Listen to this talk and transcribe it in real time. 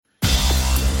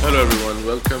Hello everyone,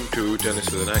 welcome to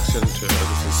Tennis with an Accent.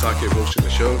 This is Sake hosting the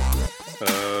show.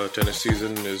 Tennis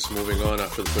season is moving on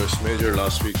after the first major.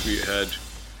 Last week we had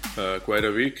quite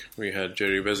a week. We had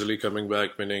Jerry Vesely coming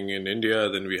back, winning in India.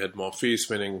 Then we had Monfils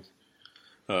winning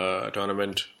a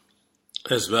tournament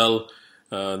as well.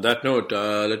 On that note,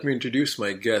 let me introduce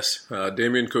my guest,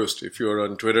 Damian Kust. If you're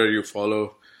on Twitter, you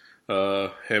follow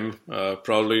him.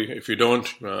 Probably, if you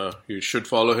don't, you should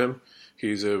follow him.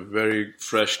 He's a very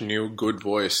fresh, new, good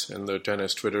voice in the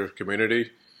tennis Twitter community.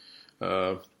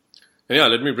 And yeah,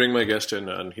 let me bring my guest in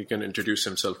and he can introduce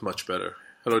himself much better.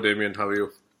 Hello, Damian. How are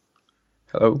you?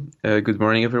 Hello. Good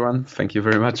morning, everyone. Thank you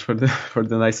very much for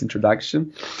the nice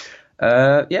introduction.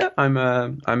 I'm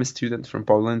a student from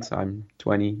Poland. I'm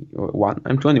 21.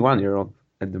 I'm 21-year-old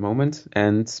at the moment,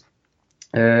 and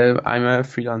I'm a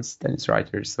freelance tennis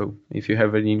writer. So if you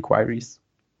have any inquiries,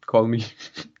 call me.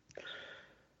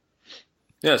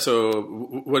 Yeah, so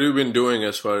what have you been doing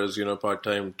as far as,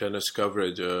 part-time tennis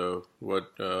coverage? What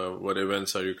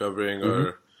events are you covering,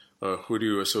 or who do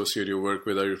you associate your work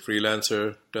with? Are you a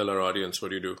freelancer? Tell our audience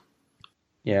what you do.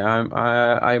 Yeah,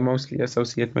 I mostly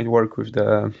associate my work with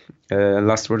the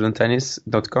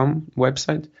lastwordontennis.com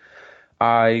website.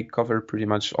 I cover pretty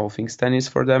much all things tennis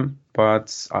for them,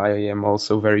 but I am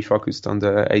also very focused on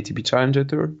the ATP Challenger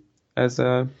Tour as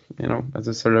a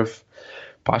sort of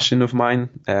passion of mine,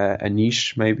 a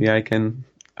niche maybe I can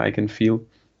feel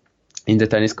in the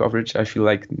tennis coverage. I feel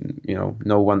like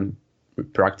no one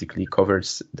practically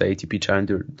covers the ATP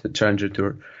Challenger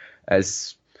Tour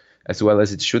as well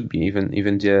as it should be.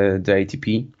 Even the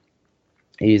ATP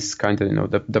is kind of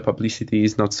the publicity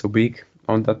is not so big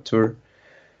on that tour.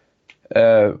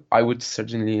 I would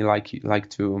certainly like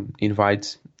to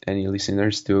invite any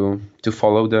listeners to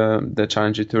follow the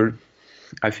Challenger Tour.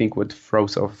 I think what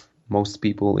throws off most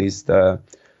people is the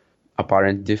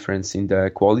apparent difference in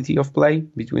the quality of play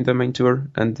between the main tour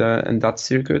and that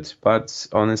circuit. But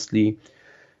honestly,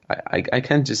 I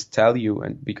can't just tell you,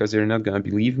 and because you're not going to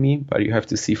believe me, but you have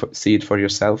to see it for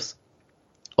yourselves.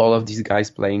 All of these guys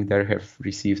playing there have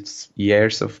received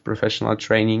years of professional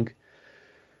training.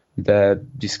 The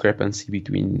discrepancy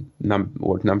between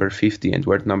word number 50 and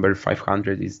word number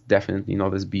 500 is definitely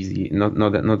not as busy,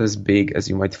 not as big as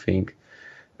you might think.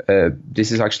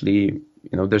 This is actually,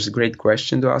 there's a great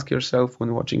question to ask yourself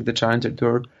when watching the Challenger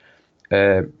Tour.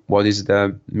 What is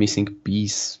the missing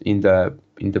piece in the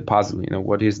puzzle?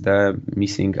 What is the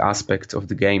missing aspect of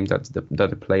the game that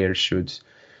the player should,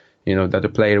 that the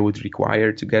player would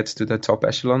require to get to the top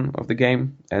echelon of the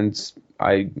game? And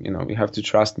you have to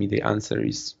trust me, the answer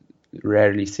is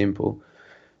rarely simple.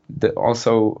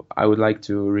 Also, I would like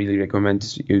to really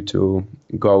recommend you to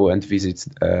go and visit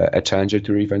a Challenger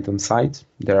Tour event on site.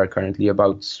 There are currently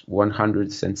about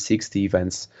 160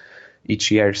 events each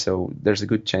year, so there's a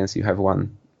good chance you have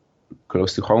one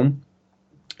close to home.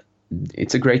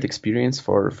 It's a great experience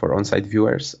for on-site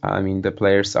viewers. I mean, the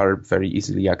players are very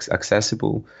easily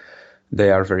accessible.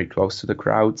 They are very close to the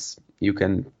crowds. You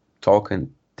can talk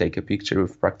and take a picture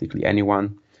with practically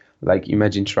anyone. Like,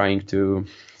 imagine trying to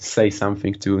say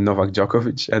something to Novak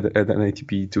Djokovic at an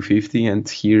ATP 250 and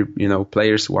hear,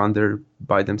 players wander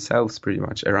by themselves pretty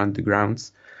much around the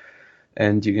grounds.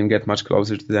 And you can get much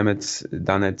closer to them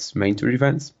than at main tour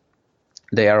events.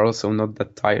 They are also not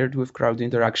that tired with crowd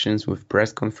interactions, with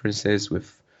press conferences,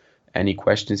 with any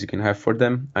questions you can have for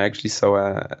them. I actually saw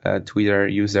a Twitter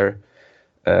user,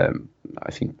 I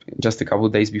think just a couple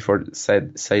of days before,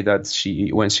 say that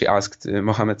when she asked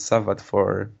Mohamed Savad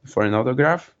for an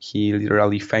autograph, he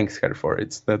literally thanked her for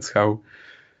it. That's how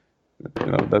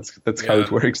how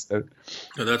it works there.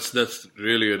 That's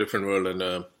really a different world.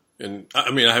 And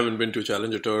I haven't been to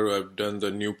Challenger Tour. I've done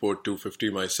the Newport 250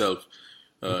 myself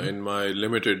in my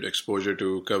limited exposure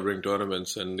to covering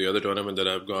tournaments. And the other tournament that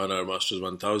I've gone are Masters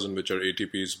 1000, which are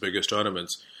ATP's biggest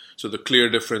tournaments. So the clear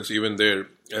difference even there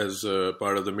as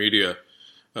part of the media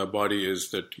body is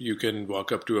that you can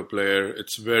walk up to a player.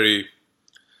 It's very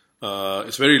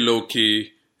low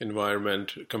key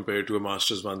environment compared to a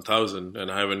Masters 1000, and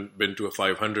I haven't been to a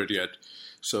 500 yet.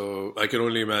 So I can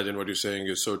only imagine what you're saying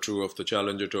is so true of the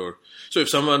Challenger Tour. So if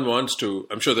someone wants to,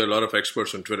 I'm sure there are a lot of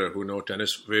experts on Twitter who know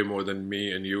tennis way more than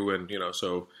me and you, and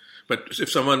but if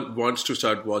someone wants to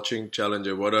start watching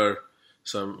Challenger, what are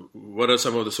some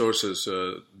of the sources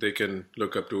they can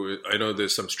look up to? I know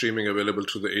there's some streaming available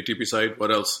through the ATP site.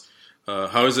 What else?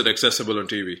 How is it accessible on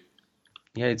TV?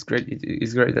 Yeah, it's great.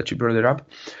 It's great that you brought it up.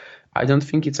 I don't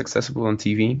think it's accessible on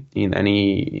TV in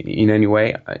any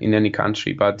way in any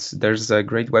country, but there's a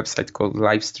great website called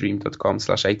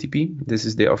livestream.com/ATP. This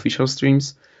is the official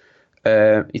streams.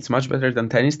 It's much better than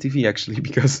tennis TV actually,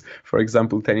 because, for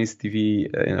example, tennis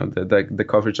TV, the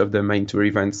coverage of the main tour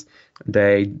events,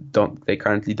 they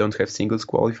currently don't have singles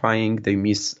qualifying. They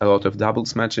miss a lot of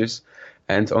doubles matches,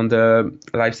 and on the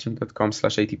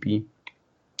livestream.com/ATP,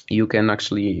 you can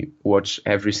actually watch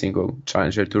every single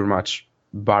Challenger Tour match,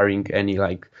 barring any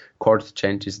like court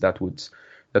changes that would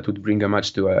bring a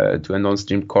match to a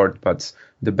non-streamed court. But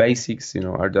the basics,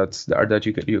 are that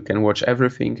you can watch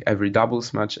everything, every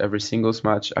doubles match, every singles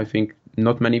match. I think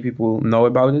not many people know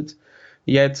about it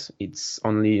yet. It's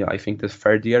only, I think, the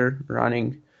third year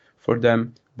running for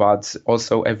them. But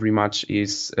also every match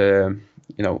is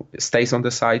stays on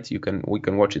the site. We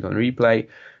can watch it on replay.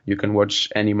 You can watch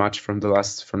any match from the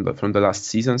last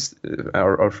seasons,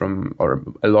 or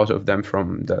a lot of them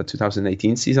from the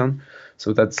 2018 season.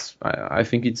 So I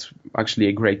think it's actually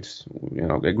a great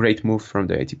move from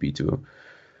the ATP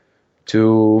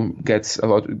to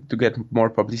get more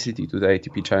publicity to the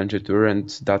ATP Challenger Tour, and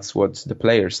that's what the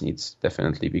players need,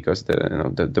 definitely, because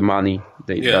the money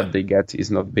that they get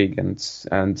is not big,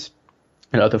 and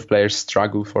a lot of players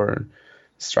struggle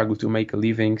to make a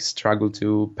living, struggle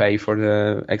to pay for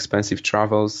the expensive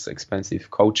travels, expensive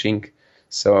coaching.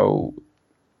 So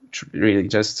really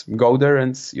just go there,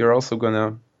 and you're also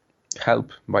gonna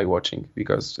help by watching,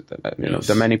 because Yes.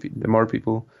 the more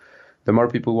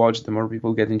people watch, the more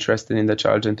people get interested in the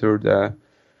Challenger Tour,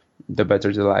 the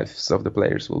better the lives of the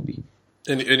players will be.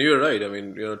 And you're right. I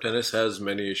mean, tennis has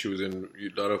many issues, and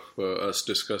a lot of us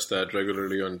discuss that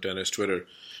regularly on tennis Twitter.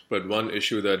 But one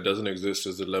issue that doesn't exist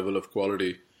is the level of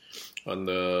quality on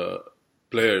the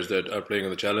players that are playing on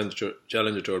the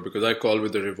Challenger Tour. Because I call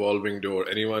with the revolving door.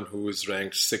 Anyone who is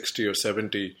ranked 60 or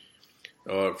 70,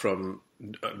 or from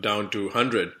down to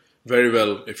 100, very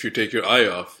well, if you take your eye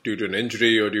off due to an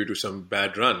injury or due to some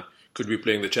bad run, could be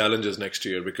playing the Challengers next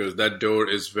year, because that door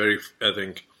is very, I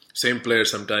think, same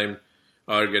players sometimes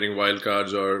are getting wild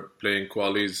cards or playing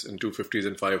qualies in 250s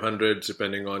and 500s,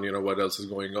 depending on what else is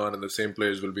going on, and the same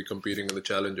players will be competing in the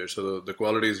Challenger. So the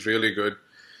quality is really good,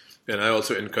 and I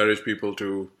also encourage people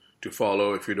to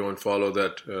follow if you don't follow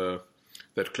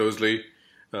that closely.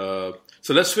 So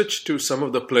let's switch to some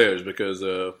of the players, because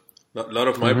a lot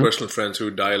of my personal friends who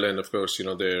dial in, of course,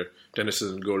 their tennis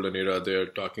is in golden era. They're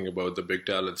talking about the big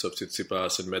talents of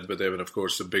Tsitsipas and Medvedev, and of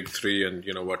course the big three, and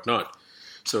whatnot.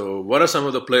 So what are some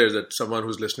of the players that someone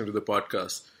who's listening to the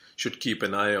podcast should keep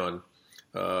an eye on,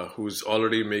 who's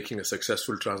already making a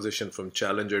successful transition from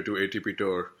Challenger to ATP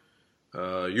Tour?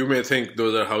 You may think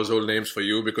those are household names for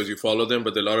you because you follow them,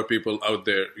 but there are a lot of people out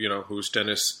there, whose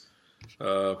tennis...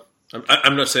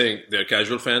 I'm not saying they're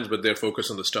casual fans, but they're focused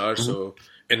on the stars. So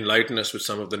enlighten us with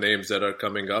some of the names that are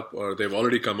coming up, or they've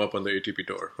already come up on the ATP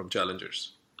Tour from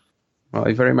Challengers. Well,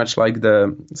 I very much like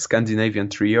the Scandinavian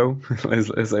trio,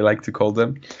 as I like to call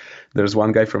them. There's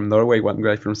one guy from Norway, one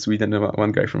guy from Sweden, and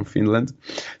one guy from Finland.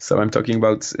 So I'm talking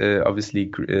about, obviously,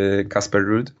 Casper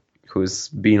Ruud, who's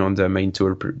been on the main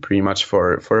tour pretty much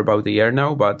for about a year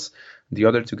now. But the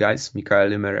other two guys,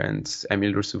 Mikael Ymer and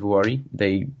Emil Ruusuvuori,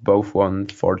 they both won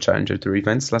 4 Challenger Tour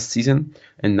events last season,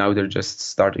 and now they're just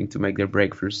starting to make their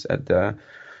breakthroughs at the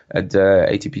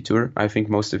ATP Tour. I think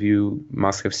most of you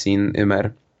must have seen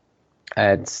Ymer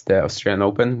at the Australian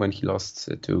Open when he lost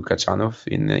to Kachanov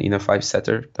in a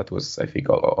 5-setter. That was, I think,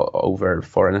 over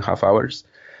 4.5 hours.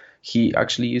 He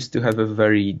actually used to have a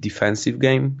very defensive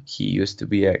game. He used to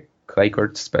be a clay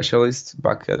court specialist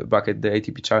back at the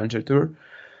ATP Challenger Tour.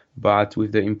 But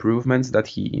with the improvements that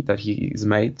he's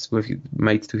made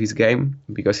to his game,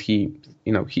 because he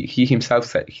himself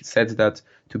said that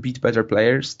to beat better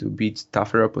players, to beat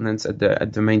tougher opponents at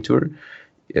the main tour,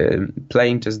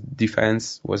 playing just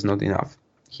defense was not enough.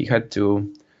 He had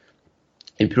to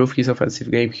improve his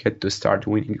offensive game. He had to start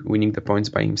winning the points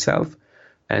by himself.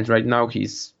 And right now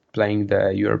he's playing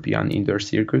the European indoor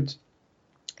circuit.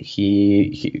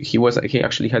 He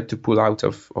actually had to pull out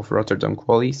of Rotterdam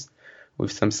qualies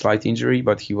with some slight injury,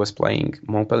 but he was playing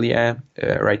Montpellier.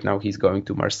 Right now he's going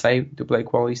to Marseille to play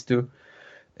qualies too.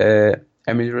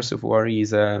 Emil Ruusuvuori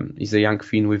is a young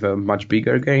Finn with a much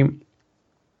bigger game.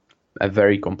 A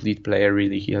very complete player,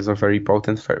 really. He has a very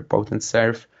potent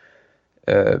serve,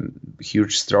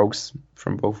 huge strokes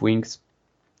from both wings.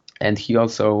 And he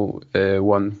also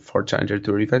won 4 Challenger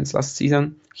Tour events last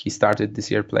season. He started this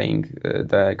year playing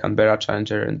the Canberra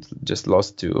Challenger and just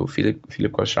lost to Philipp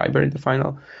Kohlschreiber in the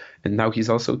final. And now he's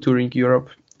also touring Europe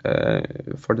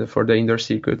for the indoor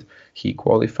circuit. He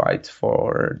qualified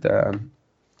for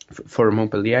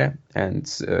Montpellier and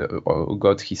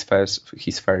got his first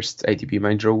ATP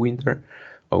main draw winner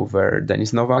over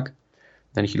Denis Novak.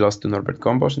 Then he lost to Norbert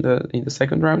Gombos in the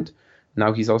second round.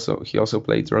 Now he also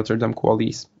played Rotterdam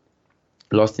qualies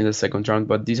lost in the second round.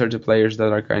 But these are the players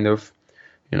that are kind of,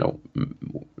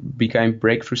 became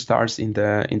breakthrough stars in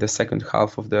the second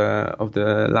half of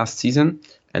the last season,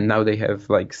 and now they have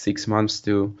like 6 months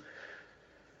to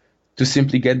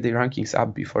simply get the rankings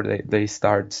up before they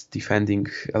start defending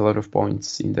a lot of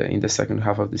points in the second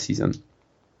half of the season.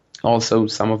 Also,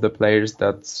 some of the players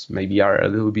that maybe are a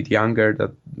little bit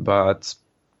younger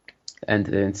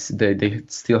they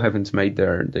still haven't made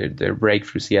their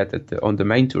breakthroughs yet on the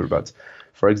main tour. But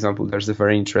for example, there's a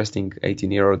very interesting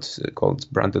 18-year-old called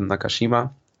Brandon Nakashima.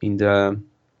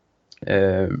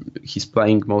 He's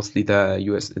playing mostly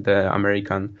the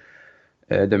American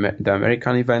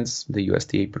events, the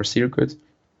USTA Pro Circuit.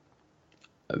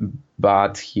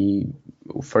 But he,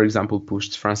 for example,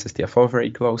 pushed Frances Tiafoe very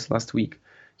close last week.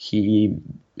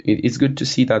 It's good to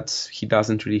see that he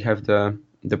doesn't really have the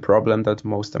problem that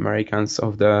most Americans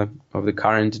of the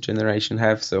current generation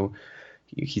have. So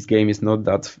his game is not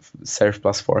that serve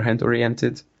plus forehand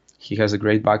oriented. He has a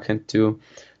great backhand too,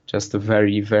 just a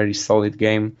very, very solid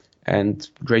game and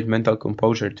great mental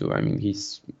composure too. I mean,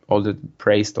 he's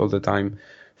praised all the time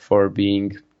for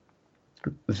being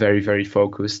very, very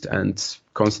focused and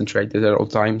concentrated at all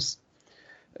times.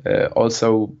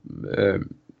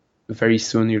 Very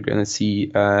soon you're going to see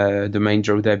the main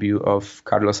draw debut of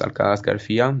Carlos Alcaraz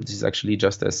Garcia. This is actually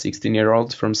just a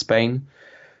 16-year-old from Spain.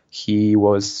 He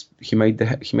made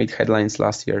headlines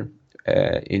last year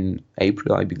in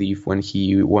April, I believe, when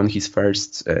he won his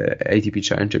first ATP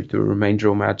Challenger Tour main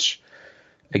draw match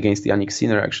against Yannick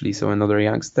Sinner, actually, so another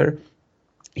youngster.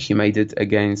 He made it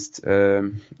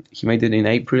in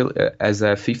April as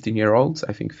a 15-year-old,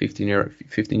 I think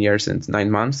 15 years and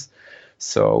 9 months.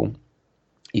 So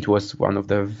it was one of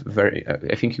the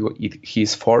I think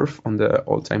he's fourth on the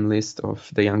all-time list of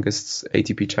the youngest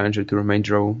ATP Challenger Tour main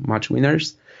draw match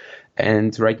winners.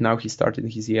 And right now he started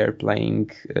his year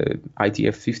playing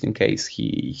ITF 15Ks.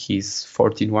 He's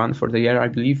 14-1 for the year, I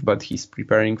believe, but he's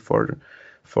preparing for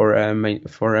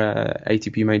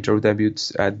ATP main draw debut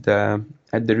at the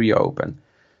Rio Open.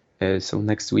 So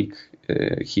next week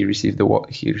he received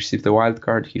the wild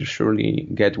card. He'll surely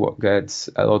get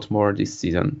a lot more this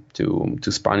season to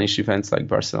Spanish events like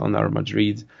Barcelona or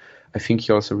Madrid. I think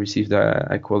he also received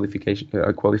a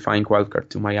qualifying wild card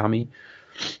to Miami.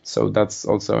 So that's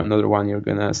also another one you're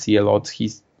gonna see a lot.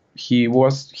 He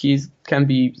can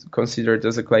be considered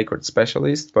as a clay court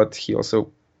specialist, but he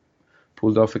also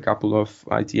pulled off a couple of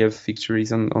ITF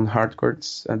victories on hard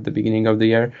courts at the beginning of the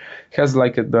year. He has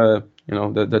like the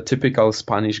typical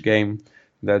Spanish game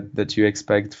that you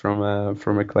expect from a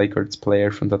clay courts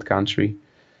player from that country.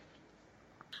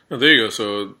 Oh, there you go.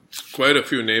 So quite a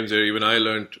few names there. Even I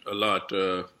learned a lot,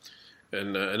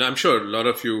 and I'm sure a lot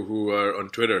of you who are on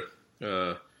Twitter.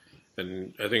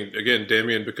 And I think, again,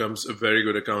 Damian becomes a very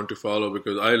good account to follow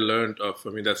because I learned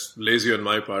that's lazy on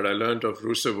my part. I learned of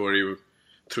Ruusuvuori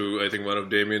through, I think, one of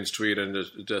Damian's tweet, and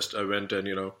just I went and,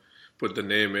 put the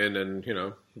name in and,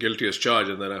 guilty as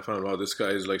charged. And then I found, wow, this guy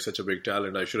is like such a big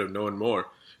talent. I should have known more.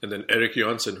 And then Eric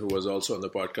Jonsson, who was also on the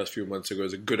podcast a few months ago,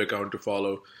 is a good account to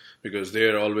follow because they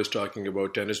are always talking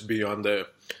about tennis beyond the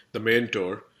main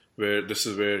tour. Where this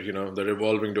is where, the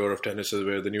revolving door of tennis is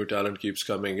where the new talent keeps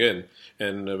coming in.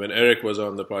 And when Eric was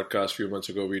on the podcast a few months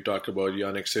ago, we talked about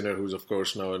Yannick Sinner, who's, of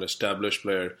course, now an established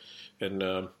player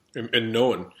and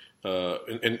known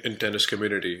in tennis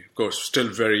community. Of course, still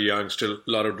very young, still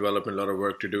a lot of development, a lot of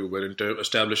work to do, but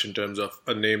established in terms of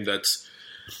a name that's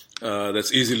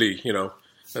easily,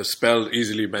 spelled,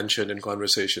 easily mentioned in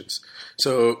conversations.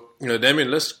 So,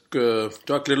 Damian, let's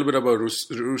talk a little bit about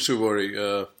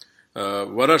Ruusuvuori.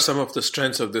 What are some of the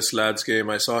strengths of this lad's game?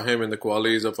 I saw him in the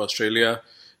qualies of Australia.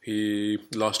 He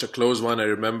lost a close one, I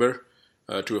remember,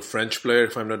 to a French player,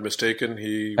 if I'm not mistaken.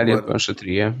 He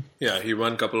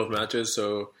won a couple of matches.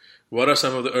 So what are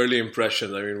some of the early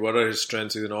impressions? I mean, what are his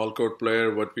strengths? He's an all-court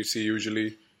player, what we see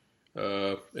usually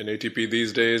in ATP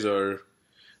these days, or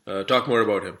talk more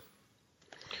about him.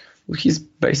 He's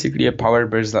basically a power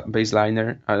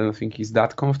baseliner. I don't think he's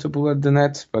that comfortable at the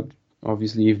net, but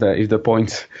obviously if the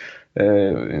point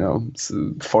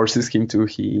forces him to,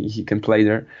 he can play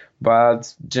there.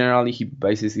 But generally he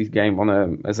bases his game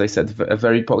on as I said, a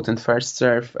very potent first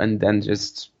serve and then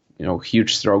just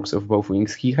huge strokes of both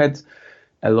wings. He had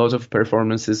a lot of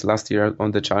performances last year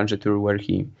on the Challenger Tour where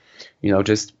he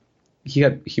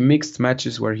mixed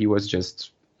matches where he was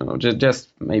just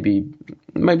maybe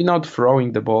not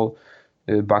throwing the ball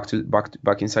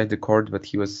back inside the court, but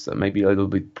he was maybe a little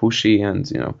bit pushy and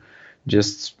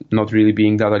just not really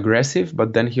being that aggressive.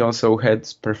 But then he also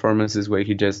had performances where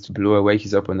he just blew away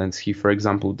his opponents. He, for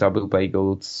example, double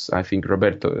bageled, I think,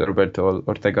 Roberto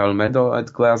Ortega Olmedo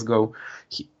at Glasgow.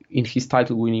 in his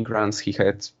title-winning runs, he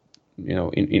had,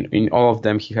 in all of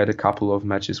them, he had a couple of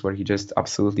matches where he just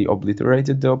absolutely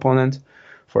obliterated the opponent.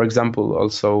 For example,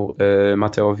 also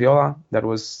Matteo Viola, that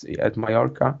was at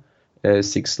Mallorca,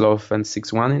 6-love and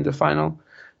 6-1 in the final.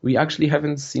 We actually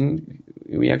haven't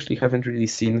really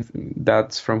seen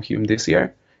that from him this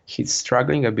year. He's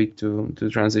struggling a bit to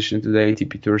transition to the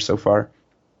ATP Tour so far.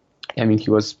 I mean, he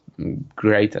was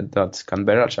great at that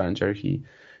Canberra Challenger. He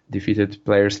defeated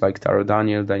players like Taro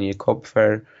Daniel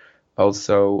Kopfer,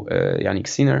 also Yannick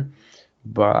Sinner.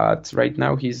 But right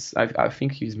now I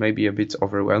think he's maybe a bit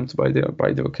overwhelmed by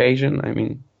the occasion. I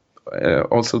mean,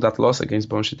 also that loss against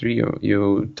Bonchetri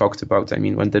you talked about. I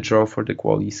mean, when the draw for the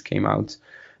qualies came out,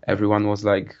 everyone was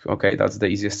like, okay, that's the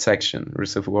easiest section.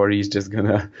 Rusev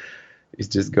is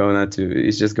just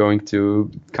going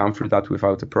to come through that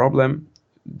without a problem.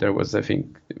 There was, I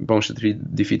think, Bonchetri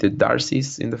defeated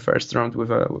Darcy's in the first round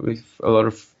with a lot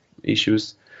of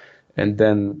issues, and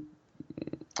then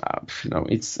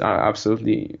it's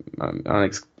absolutely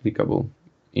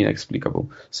inexplicable.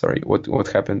 Sorry, what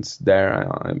happened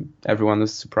there? Everyone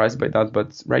was surprised by that,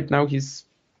 but right now he's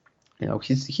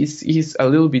a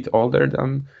little bit older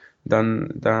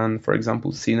than for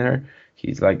example Sinner.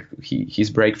 His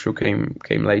breakthrough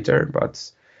came later,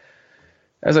 but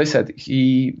as I said,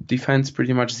 he defends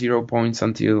pretty much 0 points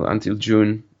until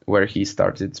June, where he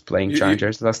started playing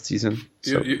challengers last season.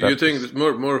 You think it's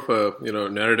more of a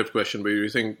narrative question, but you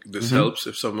think this helps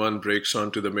if someone breaks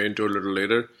onto the main tour a little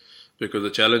later, because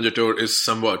the Challenger Tour is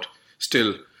somewhat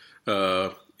still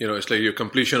it's like your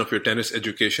completion of your tennis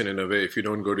education in a way. If you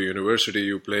don't go to university,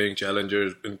 you're playing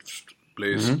challengers in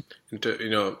place.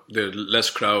 There are less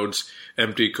crowds,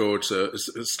 empty courts, a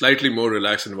slightly more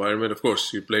relaxed environment. Of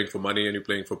course, you're playing for money and you're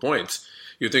playing for points.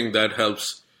 You think that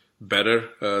helps better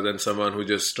than someone who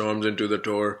just storms into the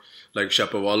tour like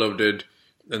Shapovalov did,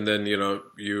 and then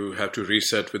you have to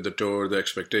reset with the tour, the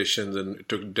expectations, and it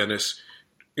took Dennis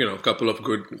a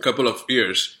couple of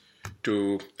years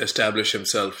to establish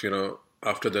himself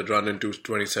after that run into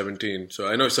 2017. So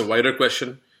I know it's a wider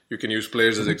question. You can use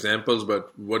players as examples,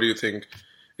 but what do you think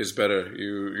is better?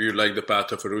 You like the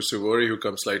path of a Rusev who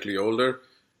comes slightly older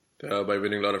by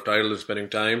winning a lot of titles and spending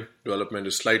time. Development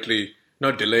is slightly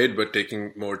not delayed, but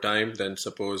taking more time than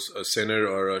suppose a Sinner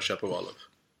or a Shapovalov.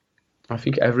 I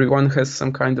think everyone has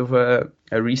some kind of a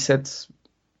reset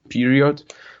period.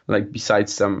 Like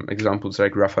besides some examples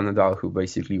like Rafa Nadal, who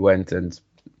basically went and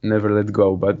never let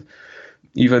go, but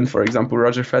even, for example,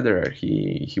 Roger Federer,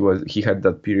 he had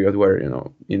that period where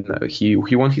he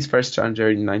won his first challenger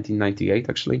in 1998.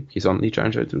 Actually, his only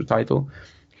challenger to the title.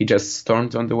 He just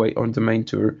stormed on the main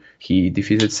tour. He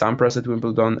defeated Sampras at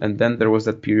Wimbledon, and then there was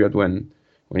that period when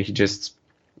he just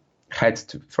had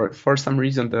to, for some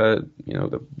reason, the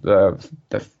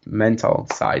mental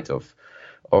side of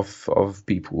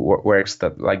people works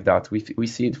like that. We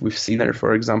see it with Sinner,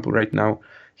 for example, right now.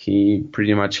 He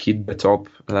pretty much hit the top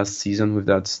last season with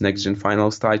that Next Gen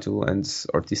Finals title and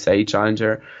Ortiz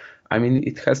Challenger. I mean,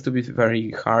 it has to be very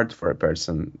hard for a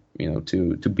person,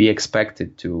 to be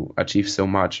expected to achieve so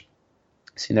much.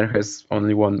 Sinner has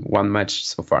only won one match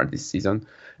so far this season,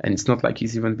 and it's not like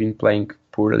he's even been playing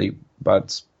poorly,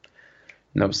 but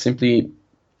simply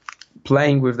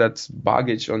playing with that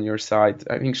baggage on your side.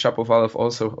 I think Shapovalov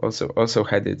also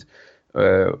had it.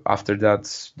 After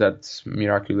that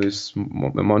miraculous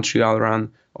Montreal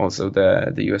run, also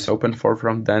the US Open fourth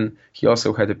round, then he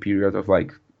also had a period of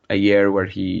like a year where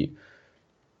he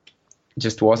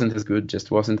just wasn't as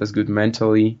good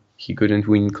mentally. He couldn't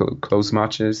win close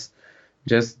matches.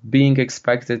 Just being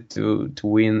expected to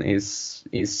win is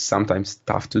sometimes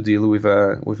tough to deal with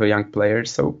a young player.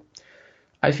 So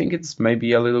I think it's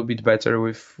maybe a little bit better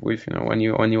with when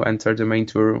you enter the main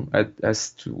tour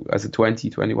as a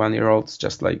 21-year-old,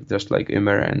 just like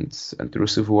Ymer and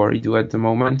Rusev do at the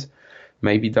moment.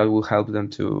 Maybe that will help them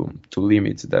to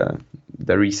limit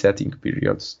the resetting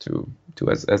periods to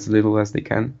as little as they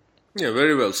can. Yeah,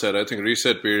 very well said. I think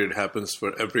reset period happens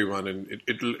for everyone, and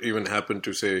it'll even happen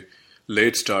to, say,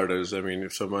 late starters. I mean,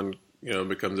 if someone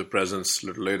becomes a presence a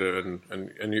little later, and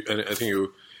I think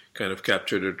you kind of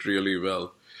captured it really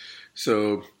well.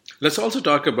 So let's also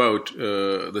talk about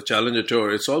the Challenger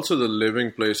Tour. It's also the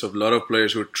living place of a lot of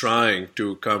players who are trying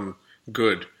to come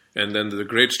good. And then the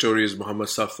great story is Mohammad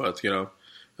Safwat.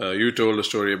 You told a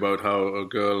story about how a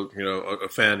girl, a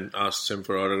fan asked him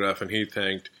for autograph, and he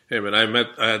thanked him. And I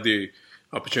had the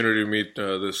opportunity to meet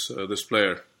this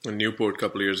player in Newport a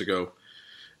couple of years ago,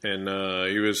 and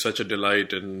he was such a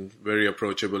delight and very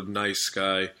approachable, nice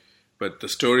guy. But the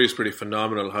story is pretty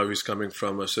phenomenal, how he's coming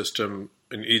from a system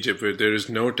in Egypt where there is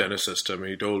no tennis system,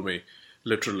 he told me,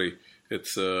 literally.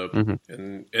 It's Hmm.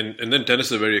 and then tennis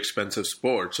is a very expensive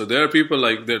sport. So there are people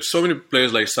like there's so many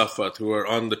players like Safat who are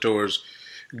on the tours.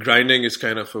 Grinding is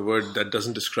kind of a word that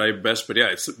doesn't describe best, but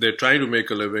yeah, they're trying to make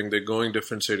a living. They're going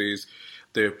different cities.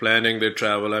 They're planning their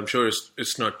travel. I'm sure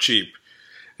it's not cheap,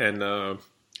 and uh,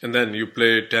 and then you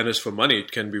play tennis for money.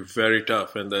 It can be very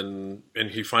tough. And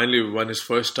he finally won his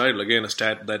first title again, a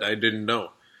stat that I didn't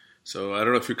know. So I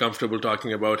don't know if you're comfortable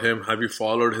talking about him. Have you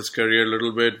followed his career a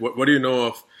little bit? What do you know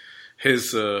of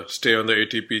his stay on the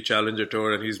ATP Challenger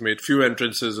Tour? And he's made few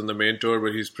entrances in the main tour,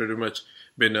 but he's pretty much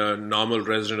been a normal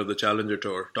resident of the Challenger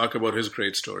Tour. Talk about his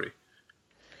great story.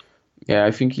 Yeah,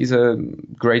 I think he's a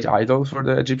great idol for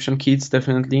the Egyptian kids.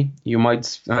 Definitely, you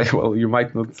might well, you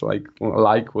might not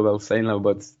like what I'll say now,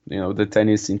 but the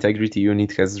tennis integrity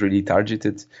unit has really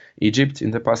targeted Egypt in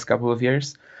the past couple of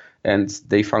years, and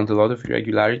they found a lot of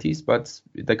irregularities. But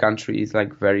the country is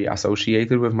like very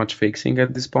associated with match fixing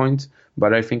at this point.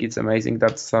 But I think it's amazing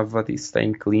that Savat is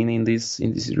staying clean in this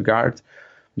regard.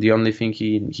 The only thing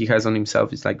he has on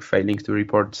himself is like failing to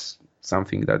report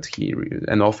something that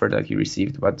an offer that he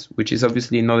received, but which is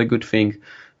obviously not a good thing.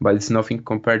 But it's nothing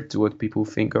compared to what people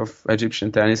think of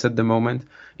Egyptian tennis at the moment.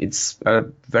 It's a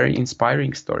very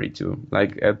inspiring story too.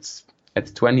 Like at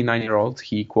 29-year-old,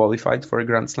 he qualified for a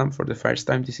Grand Slam for the first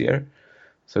time this year.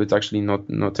 So it's actually not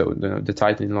the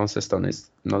title in Launceston is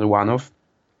not a one-off.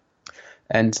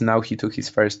 And now he took his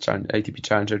first ATP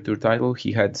Challenger Tour title.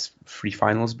 He had 3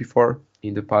 finals before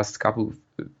in the past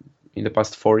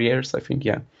 4 years, I think,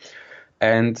 yeah.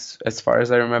 And as far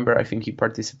as I remember, I think he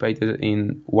participated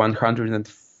in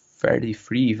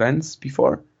 133 events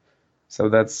before. So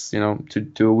that's,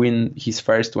 to win his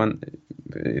first one,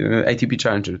 ATP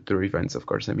Challenger Tour events, of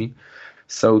course, I mean.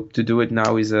 So to do it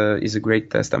now is a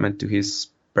great testament to his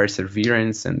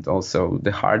perseverance and also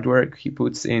the hard work he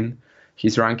puts in.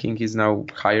 His ranking is now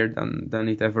higher than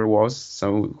it ever was.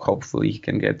 So hopefully he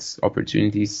can get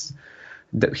opportunities.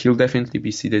 He'll definitely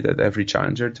be seeded at every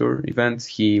Challenger Tour event.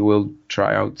 He will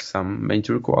try out some main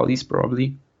tour qualies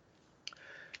probably.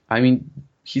 I mean,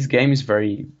 his game is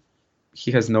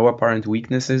he has no apparent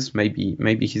weaknesses.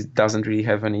 Maybe he doesn't really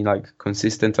have any like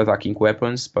consistent attacking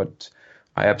weapons, but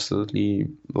I absolutely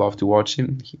love to watch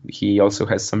him. He also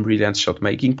has some brilliant shot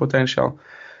making potential.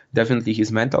 Definitely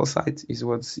his mental side is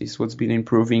what's been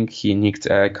improving. He nicked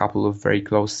a couple of very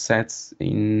close sets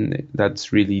that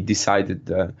really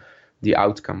decided the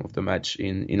outcome of the match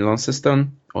in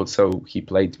Launceston. Also, he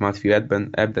played Matthew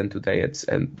Ebden today at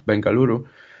Bengaluru,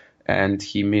 and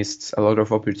he missed a lot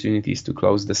of opportunities to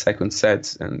close the second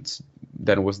set, and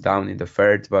then was down in the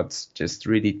third, but just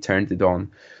really turned it on,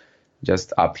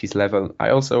 just up his level.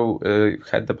 I also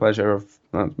had the pleasure of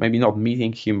maybe not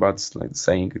meeting him, but like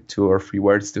saying 2 or 3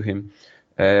 words to him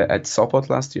at Sopot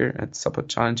last year, at Sopot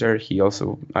Challenger.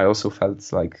 I also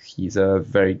felt like he's a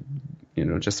very,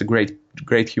 just a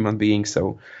great human being.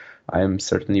 So I am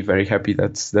certainly very happy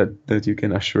that you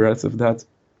can assure us of that.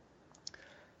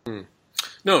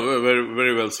 No, very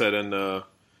very well said. And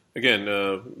again,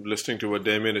 listening to what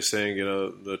Damien is saying,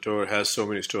 the tour has so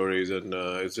many stories, and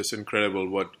it's just incredible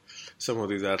what some of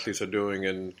these athletes are doing.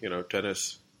 And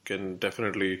tennis can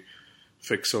definitely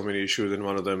fix so many issues, and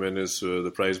one of them is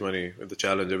the prize money at the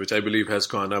Challenger, which I believe has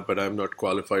gone up, but I'm not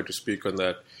qualified to speak on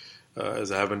that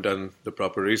as I haven't done the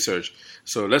proper research.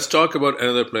 So let's talk about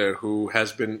another player who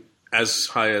has been as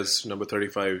high as number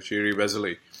 35, Jiri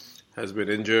Vesely. Has been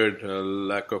injured,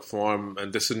 lack of form,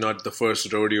 and this is not the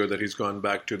first rodeo that he's gone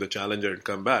back to the Challenger and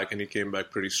come back, and he came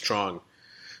back pretty strong.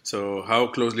 So how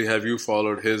closely have you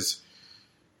followed his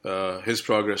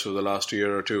progress over the last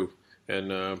year or two?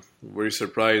 And were you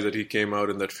surprised that he came out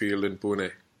in that field in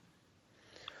Pune?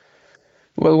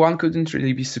 Well, one couldn't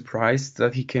really be surprised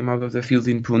that he came out of the field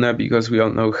in Pune because we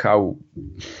all know how,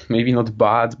 maybe not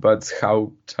bad, but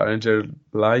how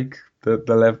Challenger-like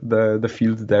the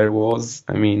field there was.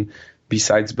 I mean,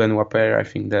 besides Benoit Paire, I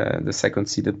think the second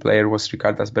seeded player was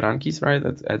Ricardas Berankis, right,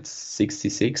 at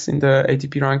 66 in the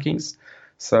ATP rankings.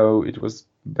 So it was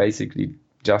basically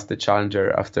just a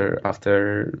challenger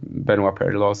after Benoit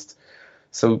Paire lost.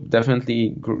 So definitely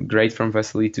great from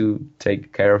Vesely to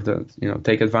take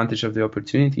advantage of the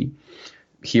opportunity.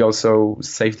 He also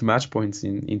saved match points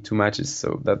in 2 matches,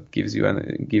 so that gives you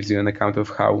an account of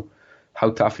how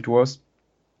tough it was.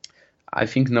 I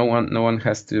think no one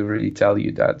has to really tell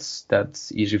you that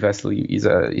Jiří Veselý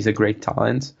is a great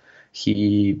talent.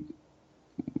 He,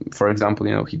 for example,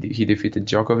 he defeated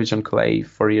Djokovic on clay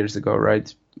 4 years ago,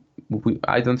 right?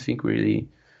 I don't think really,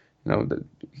 that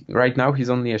right now he's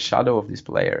only a shadow of this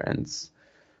player, and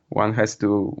one has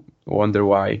to wonder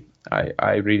why.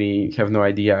 I really have no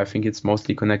idea. I think it's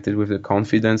mostly connected with the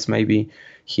confidence. Maybe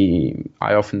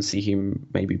I often see him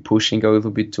maybe pushing a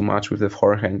little bit too much with the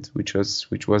forehand, which was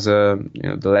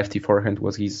the lefty forehand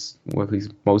was his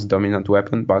most dominant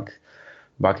weapon back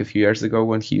a few years ago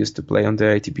when he used to play on the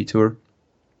ATP tour.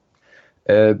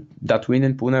 That win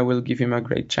in Pune will give him a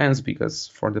great chance because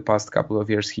for the past couple of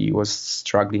years he was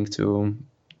struggling to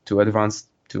advance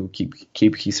to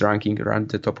keep his ranking around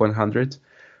the top 100,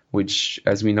 which,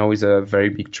 as we know, is a very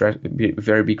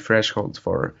big threshold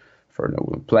for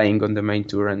playing on the main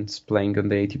tour and playing on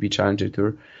the ATP Challenger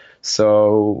Tour.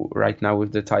 So right now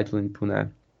with the title in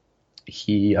Pune,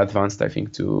 he advanced, I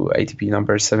think, to ATP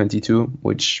number 72,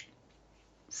 which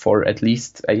for at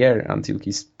least a year until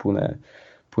his Pune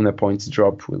points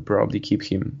drop will probably keep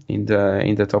him in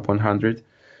the top 100.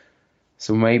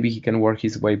 So maybe he can work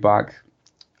his way back.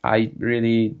 I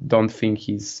really don't think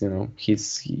he's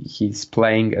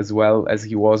playing as well as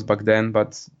he was back then,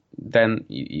 but then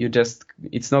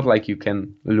it's not like you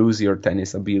can lose your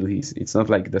tennis abilities. It's not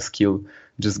like the skill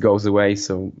just goes away.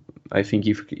 So I think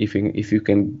if you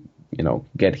can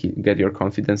get your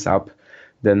confidence up,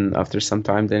 then after some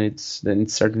time, then it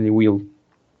certainly will.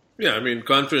 Yeah, I mean,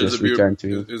 confidence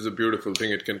is a beautiful thing.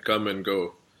 It can come and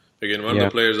go. Again, one of the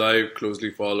players I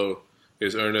closely follow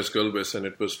is Ernest Gulbis, and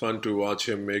it was fun to watch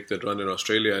him make that run in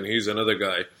Australia. And he's another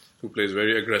guy who plays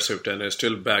very aggressive tennis,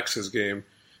 still backs his game,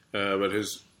 but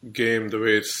his game, the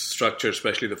way it's structured,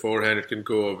 especially the forehand, it can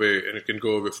go away, and it can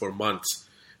go away for months.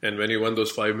 And when he won those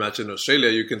 5 matches in Australia,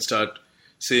 you can start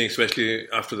seeing, especially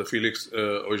after the Felix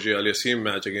Auger-Aliassime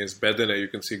match against Bedene, you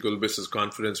can see Gulbis's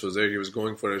confidence was there. He was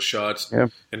going for his shots,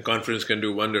 and confidence can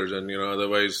do wonders. And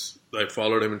otherwise, I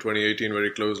followed him in 2018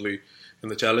 very closely. In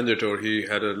the Challenger Tour, he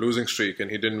had a losing streak, and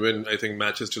he didn't win, I think,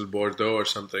 matches till Bordeaux or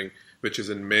something, which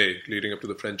is in May, leading up to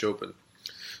the French Open.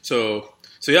 So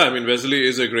yeah, I mean, Vesely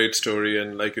is a great story,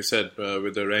 and like you said,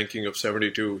 with the ranking of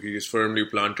 72, he is firmly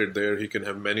planted there. He can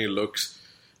have many looks.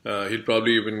 He'll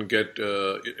probably even get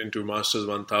into Masters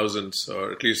 1000s,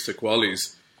 or at least the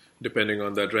qualies, depending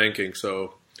on that ranking.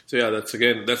 So yeah, that's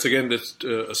again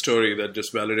a story that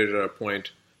just validated our point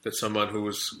that someone who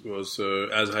was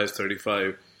as high as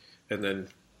 35, and then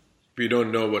we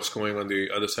don't know what's going on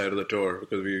the other side of the tour,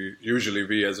 because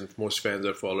we as in most fans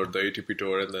have followed the ATP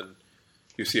tour, and then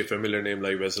you see a familiar name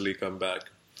like Vesely come back.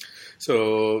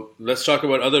 So let's talk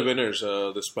about other winners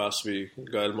this past week.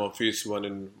 Gael Monfils won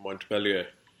in Montpellier,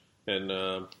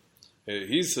 and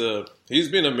he's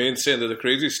been a mainstay. And there's a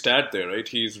crazy stat there, right?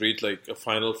 He's reached like a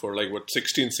final for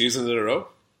 16 seasons in a row.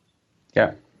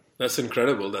 Yeah, that's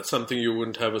incredible. That's something you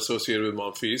wouldn't have associated with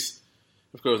Monfils.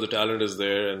 Of course, the talent is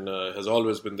there and has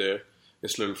always been there.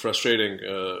 It's a little frustrating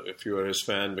if you are his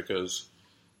fan, because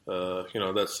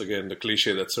that's again the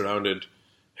cliche that surrounded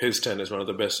his tennis, one of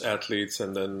the best athletes,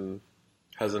 and then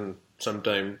hasn't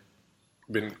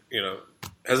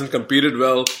competed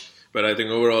well. But I think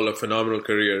overall a phenomenal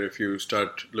career. If you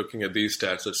start looking at these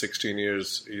stats, at 16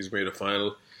 years he's made a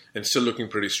final and still looking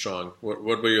pretty strong. What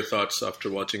were your thoughts after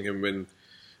watching him win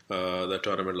that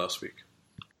tournament last week?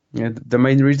 Yeah, the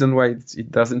main reason why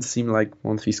it doesn't seem like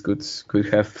Monfils could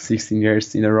have 16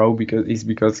 years in a row because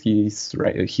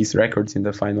his records in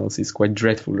the finals is quite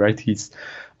dreadful, right? He's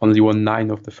only won 9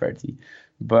 of the 30.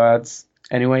 But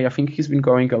anyway, I think he's been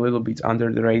going a little bit under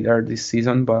the radar this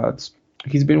season, but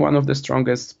he's been one of the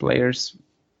strongest players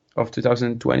of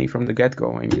 2020 from the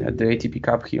get-go. I mean, at the ATP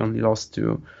Cup, he only lost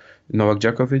to Novak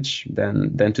Djokovic,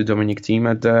 then to Dominic Thiem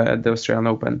at the Australian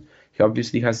Open. He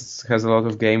obviously has a lot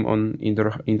of game on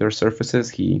indoor surfaces.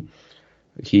 He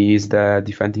is the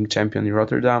defending champion in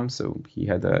Rotterdam, so he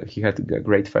had a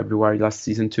great February last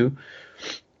season too.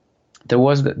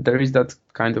 There is that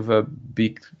kind of a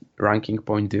big ranking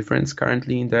point difference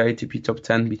currently in the ATP top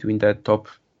 10 between the top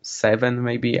 7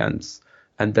 maybe and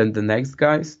then the next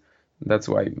guys. That's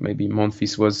why maybe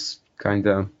Monfils was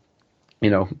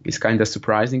it's kind of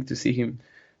surprising to see him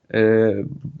in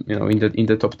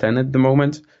the top 10 at the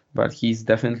moment. But he's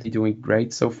definitely doing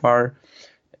great so far.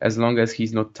 As long as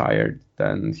he's not tired,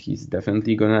 then he's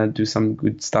definitely gonna do some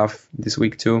good stuff this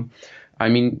week too. I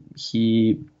mean,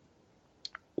 he's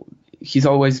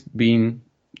always been,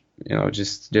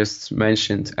 just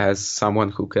mentioned as someone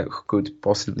who could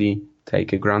possibly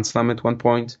take a Grand Slam at one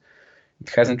point. It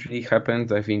hasn't really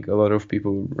happened. I think a lot of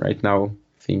people right now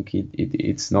think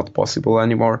it's not possible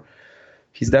anymore.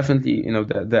 He's definitely,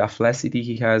 the athleticity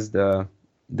he has,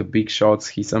 the big shots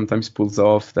he sometimes pulls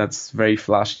off, that's very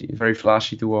flashy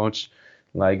to watch,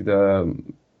 like the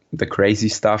crazy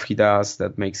stuff he does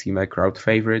that makes him a crowd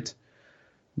favorite.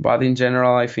 But in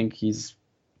general, I think he's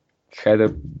had a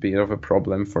bit of a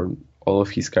problem for all of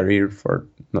his career for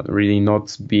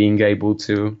not being able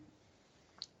to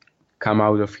come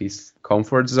out of his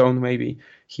comfort zone. Maybe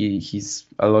he's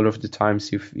a lot of the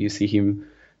times you see him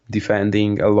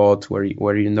defending a lot where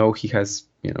he has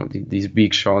these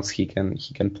big shots. He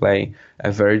can play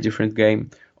a very different game.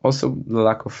 Also, the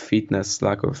lack of fitness,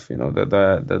 lack of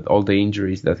the all the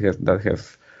injuries that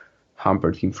have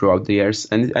hampered him throughout the years,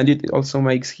 and it also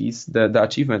makes the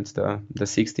achievement, the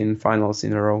 16 finals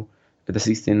in a row, the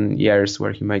 16 years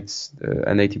where he made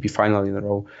an ATP final in a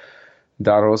row.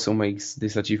 That also makes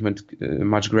this achievement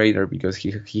much greater because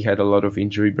he had a lot of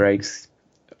injury breaks.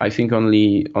 I think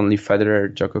only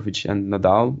Federer, Djokovic, and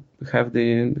Nadal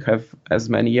have as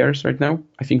many years right now.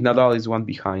 I think Nadal is one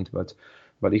behind, but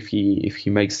if he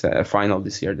makes a final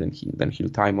this year, then he'll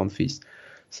tie Monfils.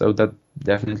 So that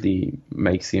definitely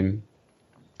makes him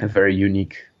a very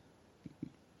unique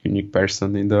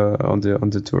person on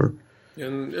the tour.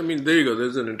 And I mean, there you go.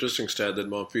 There's an interesting stat that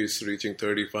Monfils reaching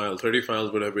 30 finals. 30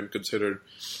 finals would have been considered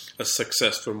a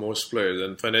success for most players.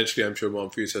 And financially, I'm sure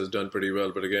Monfils has done pretty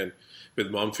well. But again, with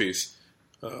Monfils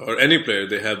or any player,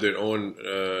 they have their own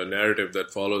narrative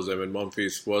that follows them. And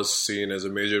Monfils was seen as a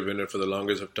major winner for the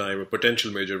longest of time, a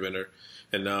potential major winner.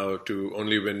 And now to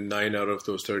only win 9 out of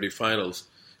those 30 finals,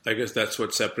 I guess that's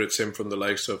what separates him from the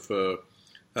likes of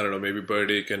I don't know, maybe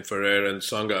Burdick and Ferrer and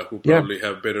Tsonga, who probably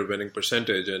have better winning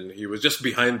percentage. And he was just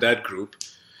behind that group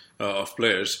of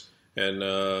players. And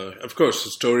of course, the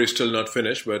story is still not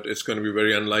finished, but it's going to be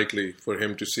very unlikely for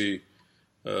him to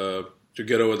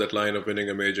get over that line of winning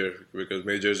a major, because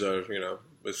majors are,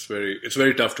 it's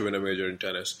very tough to win a major in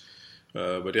tennis.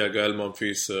 But yeah, Gael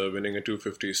Monfils winning a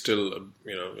 250 is still,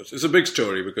 it's a big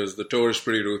story because the tour is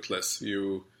pretty ruthless.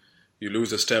 You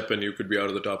lose a step and you could be out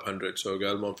of the top 100. So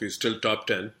Gael Monfils is still top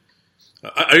 10.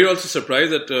 Are you also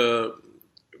surprised that,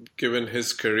 given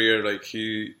his career,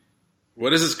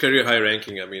 what is his career high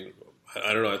ranking? I mean,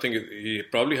 I don't know. I think he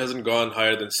probably hasn't gone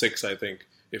higher than 6, I think,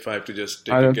 if I have to just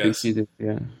take a guess. I don't think he did,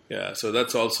 yeah. Yeah, so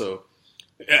that's also,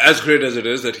 as great as it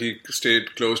is that he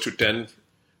stayed close to 10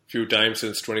 few times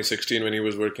since 2016 when he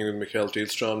was working with Mikhail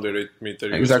Tilstrom. They meet the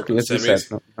US Open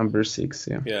semis. Number 6,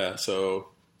 yeah. Yeah, so...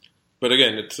 But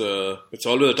again, it's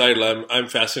always a title. I'm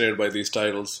fascinated by these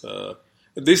titles.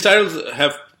 These titles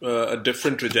have a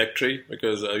different trajectory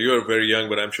because you are very young,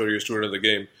 but I'm sure you're a student of the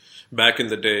game. Back in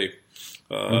the day,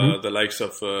 the likes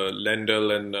of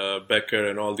Lendl and Becker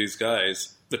and all these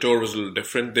guys, the tour was a little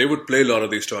different. They would play a lot of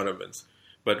these tournaments.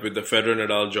 But with the Federer,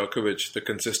 Nadal, Djokovic, the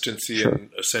consistency and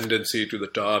ascendancy to the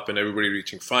top and everybody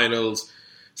reaching finals.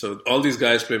 So all these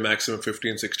guys play maximum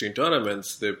 15, 16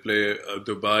 tournaments. They play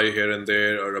Dubai here and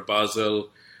there, or a Basel,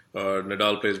 or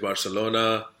Nadal plays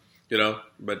Barcelona,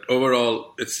 But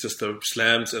overall, it's just the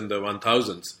slams and the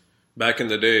 1000s. Back in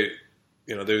the day,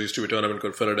 there used to be a tournament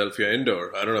called Philadelphia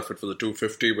Indoor. I don't know if it was a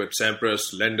 250, but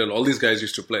Sampras, Lendl, all these guys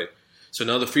used to play. So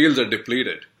now the fields are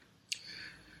depleted.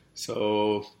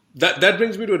 So that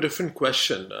brings me to a different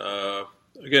question.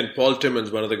 Again, Paul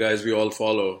Timmons, one of the guys we all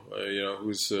follow,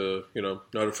 who's,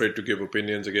 not afraid to give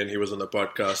opinions. Again, he was on the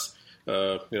podcast,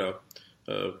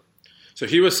 So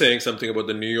he was saying something about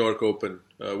the New York Open.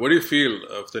 What do you feel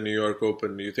of the New York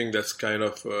Open? Do you think that's kind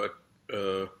of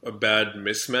a bad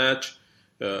mismatch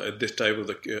at this type of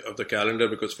the calendar?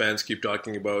 Because fans keep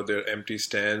talking about their empty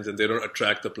stands and they don't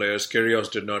attract the players. Kyrgios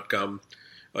did not come.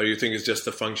 Or you think it's just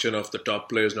the function of the top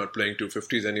players not playing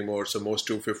 250s anymore, so most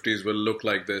 250s will look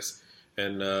like this?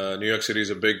 And New York City is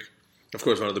of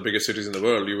course, one of the biggest cities in the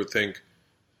world. You would think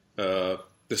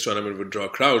this tournament would draw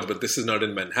crowds, but this is not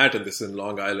in Manhattan. This is in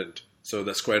Long Island. So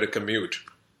that's quite a commute.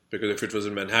 Because if it was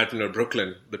in Manhattan or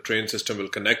Brooklyn, the train system will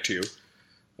connect you.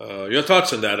 Your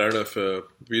thoughts on that? I don't know if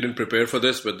we didn't prepare for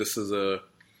this, but this is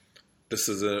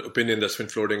an opinion that's been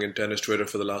floating in tennis Twitter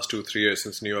for the last 2-3 years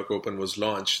since New York Open was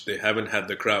launched. They haven't had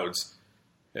the crowds.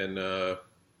 And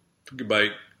by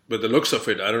the looks of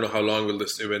it, I don't know how long will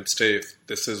this event stay if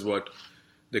this is what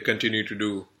they continue to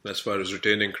do as far as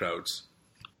retaining crowds.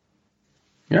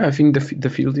 Yeah, I think the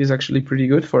field is actually pretty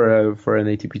good for an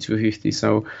ATP 250.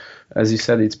 So, as you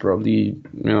said, it's probably,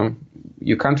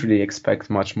 you can't really expect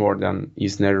much more than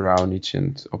Isner, Raonic,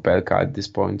 and Opelka at this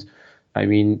point. I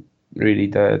mean, really,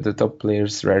 the top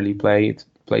players rarely play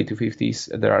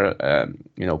 250s. There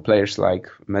are, players like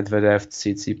Medvedev,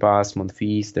 Tsitsipas,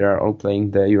 Monfils. They are all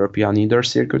playing the European indoor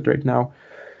circuit right now.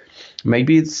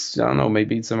 Maybe it's a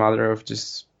matter of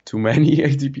just too many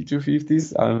ATP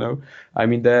 250s. I don't know. I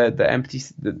mean, the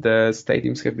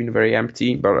stadiums have been very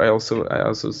empty, but I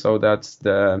also saw that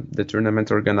the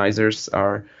tournament organizers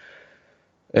are,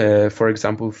 for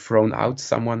example, thrown out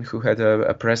someone who had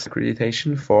a press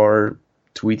accreditation for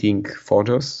tweeting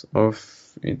photos of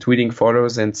tweeting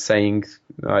photos and saying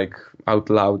like out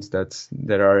loud that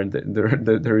there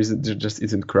just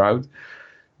isn't crowd.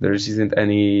 There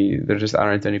just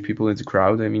aren't any people in the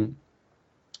crowd. I mean,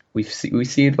 we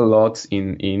see it a lot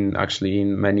in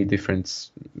many different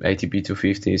ATP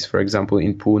 250s. For example,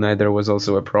 in Pune there was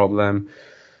also a problem.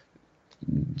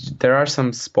 There are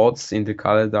some spots in the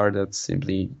calendar that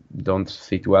simply don't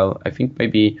fit well. I think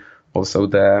maybe also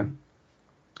the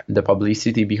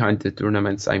publicity behind the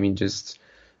tournaments. I mean,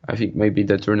 I think maybe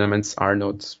the tournaments are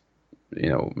not,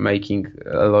 making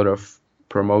a lot of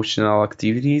promotional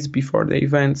activities before the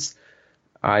events.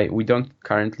 We don't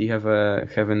currently have an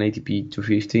ATP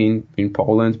 250 in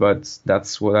Poland, but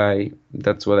that's what I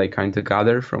kind of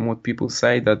gather from what people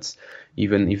say, that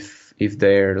even if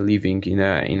they're living in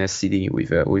a city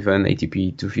with an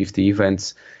ATP 250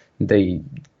 event,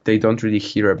 they don't really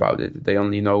hear about it. They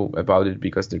only know about it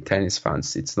because they're tennis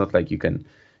fans. It's not like you can,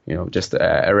 just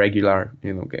a regular,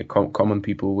 common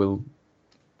people will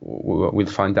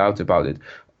find out about it.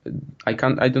 I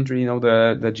don't really know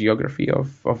the geography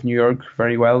of New York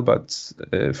very well, but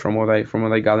from what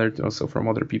I gathered, also from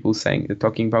other people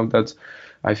talking about that,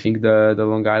 I think the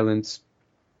Long Island,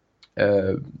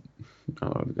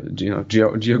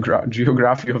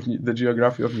 geography of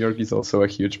New York is also a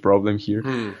huge problem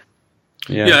here.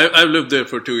 Yeah, I've lived there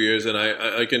for 2 years, and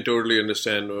I can totally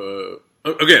understand.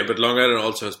 Again, but Long Island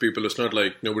also has people. It's not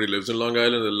like nobody lives in Long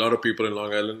Island. There are a lot of people in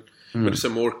Long Island, but it's a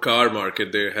more car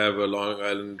market. They have a Long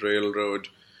Island Railroad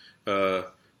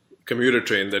commuter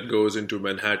train that goes into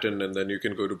Manhattan, and then you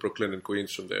can go to Brooklyn and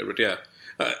Queens from there. But yeah,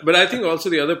 but I think also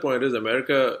the other point is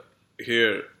America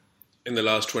here in the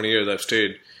last 20 years I've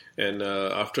stayed, and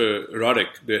after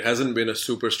Roddick, there hasn't been a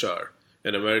superstar.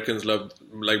 And Americans love,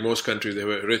 like most countries, they have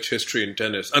a rich history in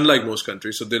tennis, unlike most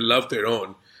countries, so they love their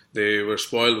own. They were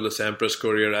spoiled with the Sampras,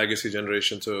 Courier, Agassi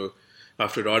generation, so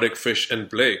after Roddick, Fish, and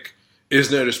Blake,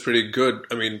 Isner is pretty good,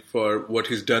 I mean, for what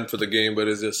he's done for the game, but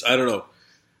it's just, I don't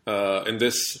know, in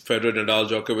this Federer, Nadal,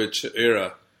 Djokovic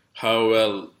era, how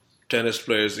well tennis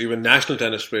players, even national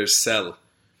tennis players, sell.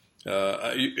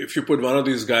 If you put one of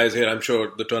these guys here, I'm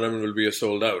sure the tournament will be a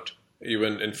sold out,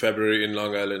 even in February in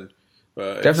Long Island.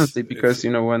 Definitely, because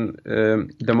when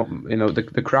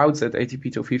the crowds at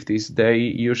ATP 250s, they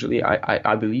usually,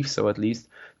 I believe so at least,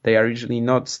 they are usually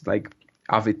not like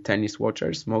avid tennis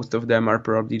watchers. Most of them are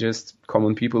probably just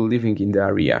common people living in the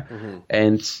area. Mm-hmm.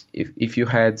 And if you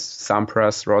had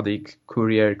Sampras, Roddick,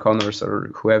 Courier, Connors,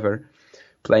 or whoever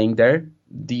playing there,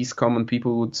 these common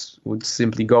people would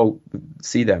simply go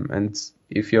see them. And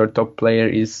if your top player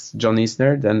is John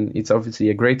Isner, then it's obviously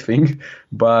a great thing,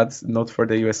 but not for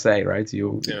the USA, right?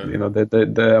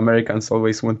 The Americans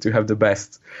always want to have the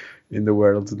best in the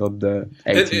world, not the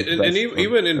 18th best. And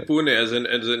even in Pune, as an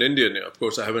Indian, of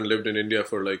course, I haven't lived in India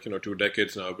for 2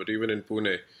 decades now, but even in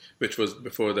Pune, which was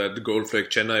before that, the Gold Flake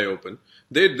Chennai Open,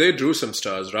 they drew some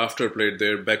stars. Rafter played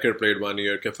there, Becker played 1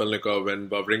 year, Kafelnikov and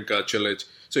Wawrinka, Cilic.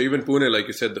 So even Pune, like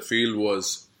you said, the field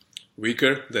was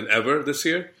weaker than ever this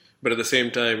year. But at the same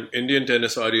time, Indian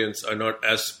tennis audience are not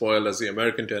as spoiled as the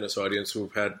American tennis audience,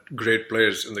 who've had great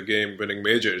players in the game winning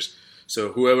majors.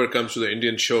 So whoever comes to the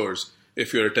Indian shores,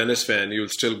 if you're a tennis fan, you'll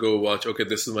still go watch, okay,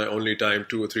 this is my only time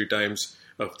 2 or 3 times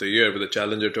of the year with the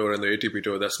Challenger Tour and the ATP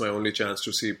Tour. That's my only chance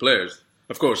to see players.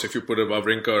 Of course, if you put a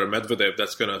Wawrinka or a Medvedev,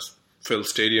 that's going to fill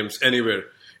stadiums anywhere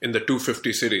in the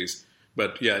 250 cities.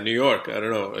 But yeah, New York, I don't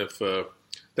know if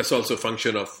that's also a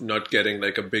function of not getting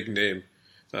like a big name.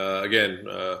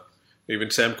 Even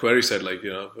Sam Querrey said,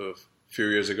 a few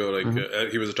years ago,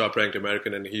 he was a top-ranked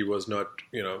American, and he was not,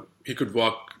 he could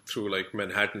walk through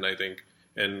Manhattan, I think,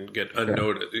 and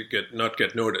not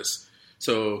get noticed.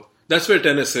 So that's where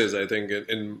tennis is, I think,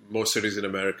 in most cities in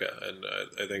America. And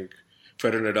I think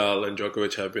Federer, Nadal, and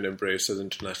Djokovic have been embraced as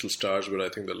international stars, but I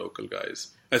think the local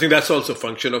guys. I think that's also a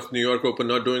function of New York Open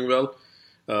not doing well,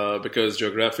 because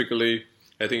geographically,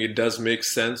 I think it does make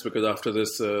sense, because after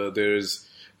this, there's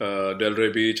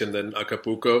Delray Beach and then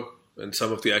Acapulco, and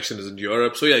some of the action is in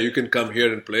Europe. So yeah, you can come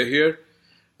here and play here,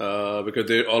 because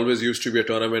there always used to be a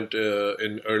tournament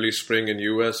in early spring in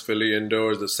US, Philly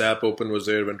indoors. The SAP Open was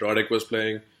there when Roddick was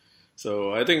playing.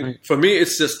 So I think for me,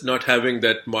 it's just not having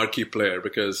that marquee player,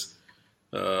 because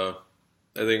I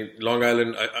think Long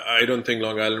Island, I don't think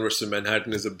Long Island versus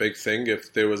Manhattan is a big thing.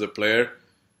 If there was a player,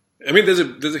 I mean,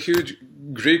 there's a huge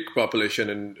Greek population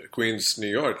in Queens, New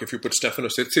York. If you put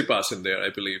Stefanos Tsitsipas in there, I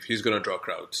believe he's going to draw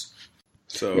crowds.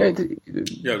 So yeah,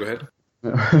 go ahead.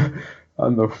 I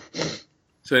know.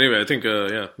 So anyway, I think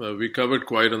we covered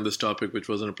quite on this topic, which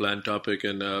wasn't a planned topic.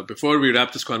 And before we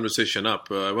wrap this conversation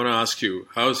up, I want to ask you,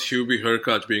 how's Hubie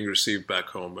Hurkacz being received back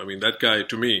home? I mean, that guy,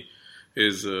 to me,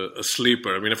 is a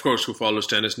sleeper. I mean, of course, who follows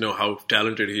tennis know how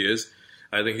talented he is.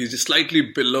 I think he's just slightly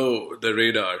below the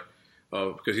radar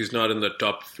because he's not in the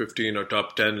top 15 or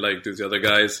top 10 like these other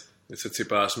guys.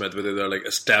 Tsitsipas, Medvedev, they're like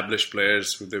established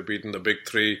players who they've beaten the big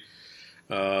three.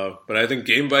 But I think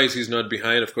game-wise, he's not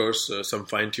behind. Of course, some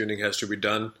fine-tuning has to be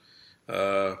done.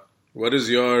 What is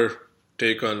your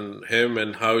take on him,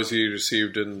 and how is he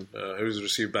received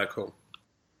back home?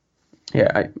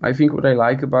 Yeah, I think what I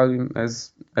like about him,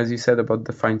 as you said about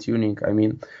the fine-tuning, I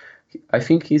mean, I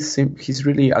think he's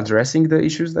really addressing the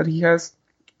issues that he has.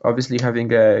 Obviously,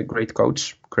 having a great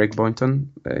coach, Craig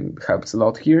Boynton, helps a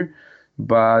lot here.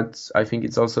 But I think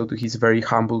it's also to his very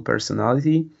humble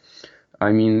personality.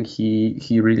 I mean,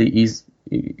 he really is.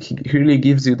 He really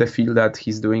gives you the feel that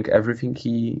he's doing everything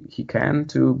he can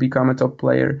to become a top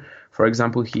player. For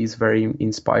example, he's very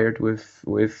inspired with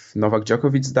Novak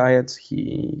Djokovic's diet.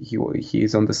 He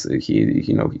is on this.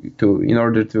 In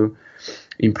order to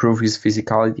improve his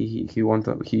physicality, he went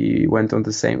on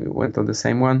the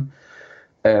same one.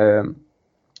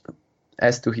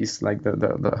 As to his like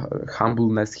the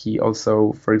humbleness, he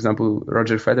also, for example,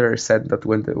 Roger Federer said that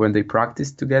when they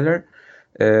practiced together,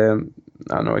 I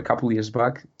don't know, a couple of years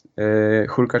back,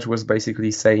 Hurkacz was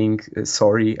basically saying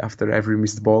sorry after every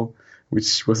missed ball,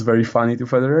 which was very funny to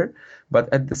Federer.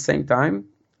 But at the same time,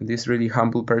 this really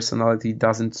humble personality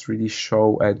doesn't really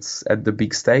show at the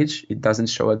big stage. It doesn't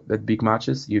show at big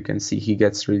matches. You can see he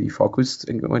gets really focused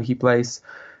when he plays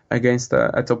against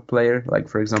a top player, like,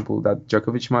 for example, that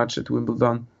Djokovic match at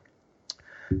Wimbledon.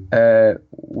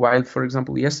 While, for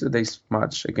example, yesterday's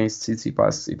match against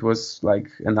Tsitsipas, it was like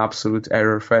an absolute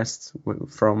error fest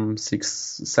from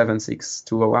 7-6,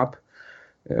 2-0 up.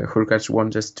 Hurkacz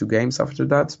won just 2 games after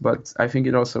that, but I think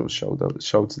it also showed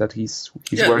that he's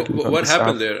working. What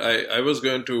happened there? I was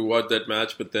going to watch that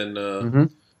match, but then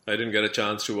I didn't get a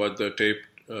chance to watch the tape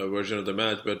version of the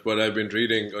match. But what I've been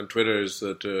reading on Twitter is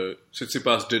that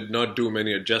Tsitsipas did not do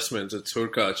many adjustments. It's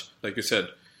Hurkacz, like you said,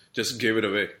 just gave it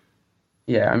away.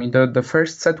 Yeah, I mean, the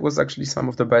first set was actually some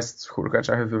of the best Hurkacz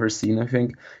I have ever seen. I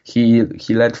think he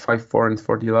led 5-4 and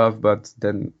 40-love, but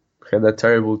then had a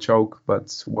terrible choke,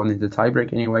 but won in the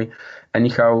tiebreak anyway.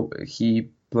 Anyhow, he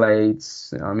played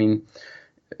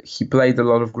a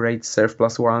lot of great serve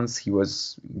plus ones. He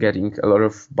was getting a lot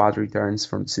of bad returns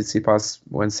from Tsitsipas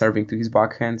when serving to his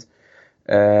backhand.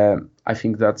 I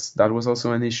think that was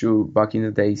also an issue back in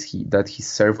the days, that his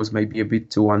serve was maybe a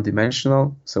bit too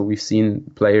one-dimensional. So we've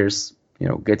seen players,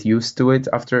 get used to it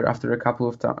after a couple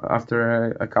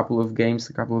of games,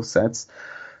 a couple of sets.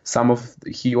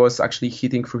 He was actually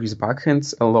hitting through his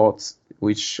backhands a lot,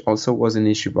 which also was an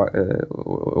issue.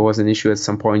 At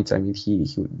some point. I mean,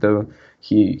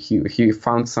 he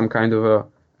found some kind of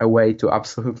a way to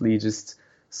absolutely just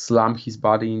slam his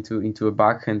body into a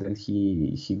backhand, and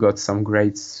he got some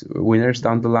great winners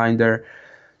down the line there.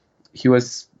 He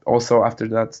was also, after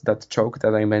that choke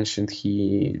that I mentioned,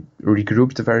 he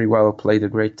regrouped very well, played a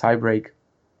great tiebreak.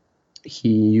 He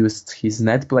used his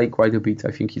net play quite a bit.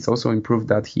 I think he's also improved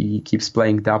that. He keeps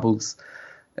playing doubles,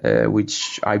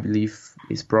 which I believe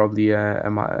is probably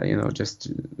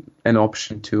just an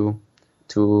option to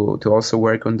also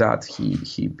work on that.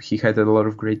 He had a lot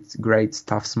of great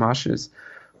tough smashes,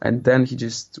 and then he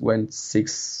just went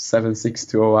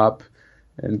 6-7-6 2-0 up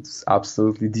and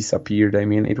absolutely disappeared. I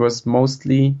mean, it was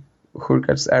mostly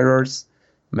Hurkacz's errors.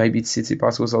 Maybe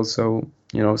Tsitsipas was also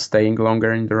staying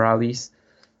longer in the rallies,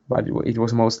 but it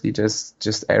was mostly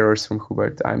just errors from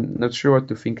Hubert. I'm not sure what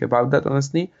to think about that,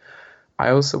 honestly. I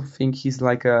also think he's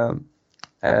like a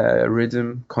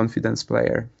rhythm confidence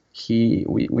player.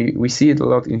 We see it a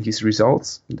lot in his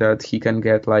results, that he can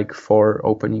get like 4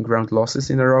 opening round losses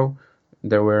in a row.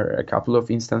 There were a couple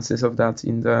of instances of that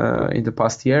in the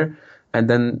past year, and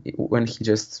then when he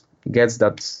just gets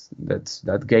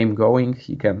that game going,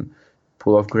 he can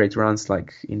pull off great runs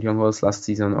like Indian Wells last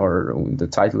season or the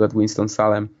title at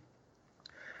Winston-Salem.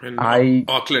 And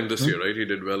Auckland this year, right? He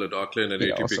did well at Auckland and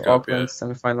ATP Cup. Auckland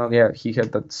semi-final, yeah. He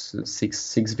had that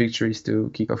six victories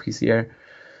to kick off his year.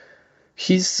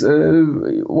 He's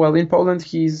in Poland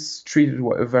he's treated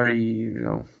very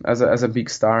as a big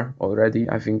star already.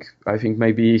 I think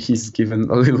maybe he's given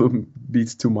a little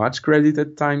bit too much credit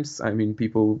at times. I mean,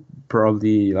 people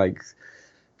probably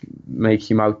make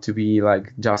him out to be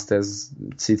just as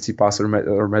Tsitsipas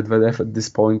or Medvedev at this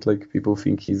point. Like, people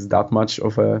think he's that much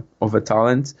of a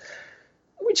talent,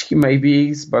 which he maybe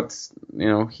is, but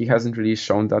he hasn't really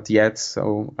shown that yet.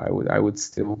 So I would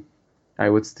still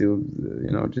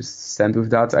just stand with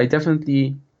that. I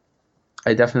definitely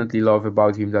I definitely love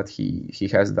about him that he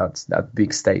has that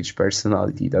big stage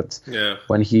personality, that Yeah.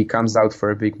 when he comes out for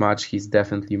a big match, he's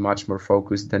definitely much more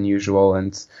focused than usual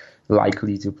and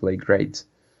likely to play great.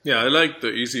 Yeah, I like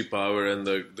the easy power and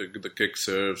the kick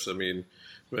serves. I mean,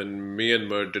 when me and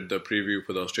Mert did the preview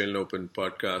for the Australian Open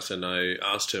podcast, and I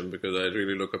asked him because I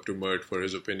really look up to Mert for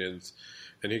his opinions,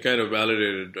 and he kind of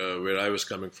validated where I was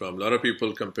coming from. A lot of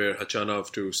people compare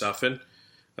Khachanov to Safin.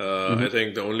 I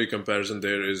think the only comparison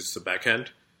there is the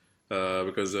backhand.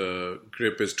 Because the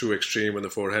grip is too extreme on the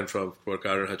forehand for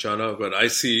Karan Khachanov. But I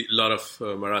see a lot of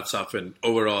Marat Safin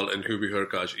overall in Hubi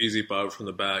Hurkacz. Easy power from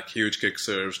the back, huge kick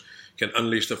serves, can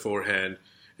unleash the forehand,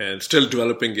 and still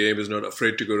developing game, is not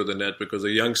afraid to go to the net because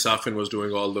the young Safin was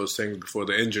doing all those things before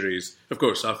the injuries. Of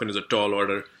course, Safin is a tall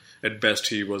order. At best,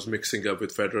 he was mixing up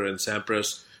with Federer and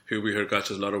Sampras. Hubi Hurkacz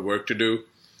has a lot of work to do.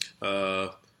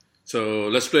 So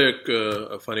let's play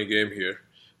a funny game here.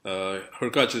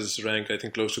 Hurkacz is ranked, I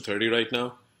think, close to 30 right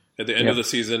now. At the end of the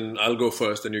season, I'll go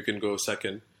first, then you can go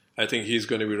second. I think he's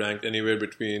going to be ranked anywhere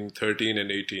between 13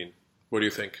 and 18. What do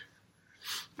you think?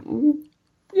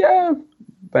 Yeah,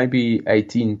 maybe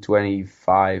 18,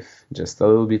 25, just a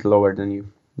little bit lower than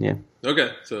you. Yeah.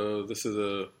 Okay, so this is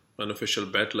a unofficial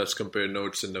bet. Let's compare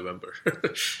notes in November.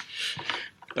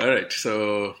 All right,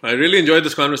 so I really enjoyed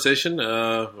this conversation.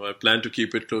 I plan to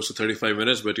keep it close to 35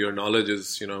 minutes, but your knowledge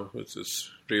is, it's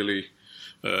really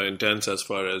intense as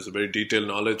far as very detailed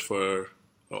knowledge for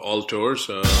all tours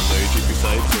on the ATP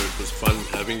side. So it was fun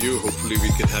having you. Hopefully we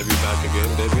can have you back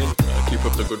again, Damian. Keep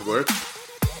up the good work.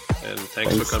 And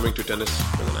thanks for coming to Tennis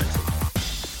with an Accent.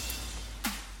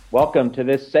 Welcome to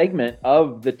this segment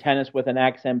of the Tennis with an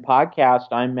Accent podcast.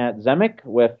 I'm Matt Zemek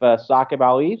with Saqib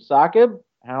Ali. Saqib,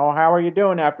 how are you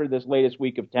doing after this latest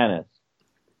week of tennis?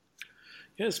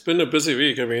 Yeah, it's been a busy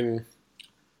week. I mean,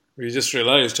 we just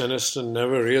realized tennis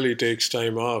never really takes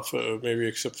time off, maybe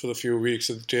except for the few weeks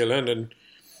at the tail end. And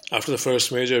after the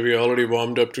first major, we already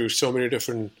warmed up to so many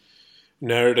different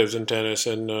narratives in tennis.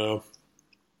 And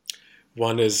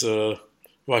one is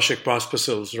Vasek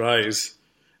Pospisil's rise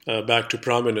back to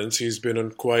prominence. He's been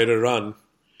on quite a run.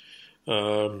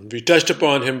 We touched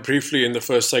upon him briefly in the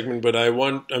first segment, but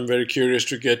I'm very curious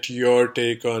to get your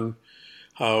take on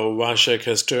how Vasek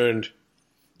has turned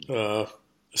a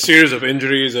series of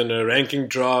injuries and a ranking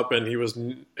drop, and he was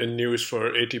in news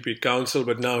for ATP Council,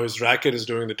 but now his racket is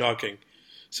doing the talking.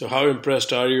 So how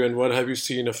impressed are you, and what have you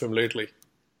seen of him lately?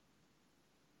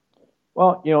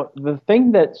 Well, the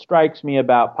thing that strikes me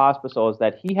about Pospisil is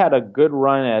that he had a good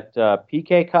run at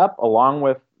PK Cup along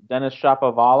with Denis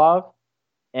Shapovalov,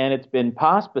 and it's been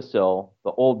Pospisil,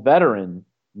 the old veteran,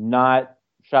 not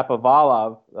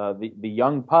Shapovalov, the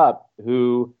young pup,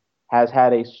 who has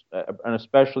had an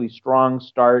especially strong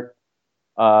start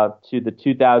to the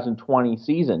 2020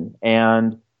 season.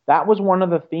 And that was one of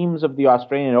the themes of the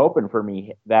Australian Open for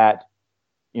me, that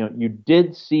you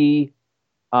did see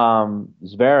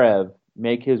Zverev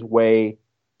make his way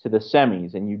to the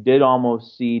semis, and you did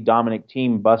almost see Dominic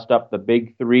Thiem bust up the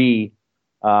big three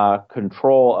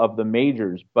control of the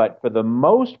majors. But for the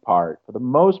most part,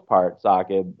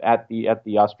 Saqib, at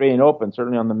the Australian Open,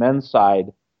 certainly on the men's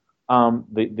side,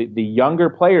 the younger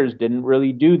players didn't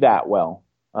really do that well,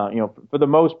 for the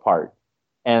most part.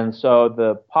 And so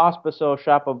the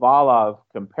Pospisil-Shapovalov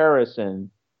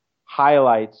comparison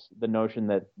highlights the notion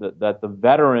that the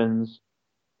veterans,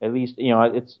 at least,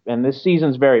 and this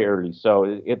season's very early,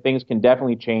 so things can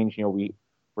definitely change.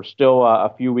 We're still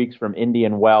a few weeks from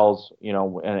Indian Wells,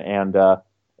 and a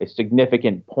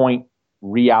significant point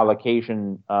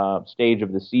reallocation stage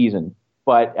of the season.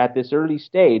 But at this early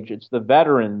stage, it's the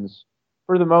veterans,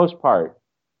 for the most part,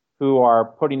 who are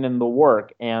putting in the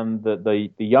work, and the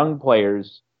young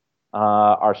players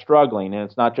are struggling. And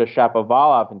it's not just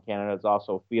Shapovalov in Canada; it's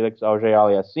also Felix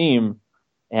Auger-Aliassime,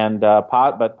 and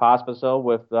but Pospisil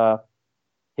with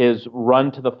his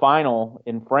run to the final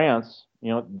in France.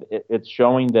 It's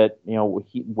showing that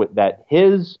that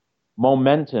his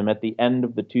momentum at the end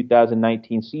of the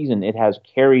 2019 season, it has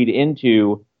carried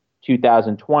into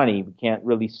 2020. We can't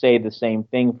really say the same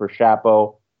thing for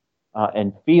Shapo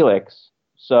and Felix.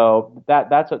 So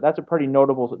that's a pretty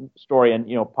notable story. And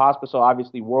Pospisil,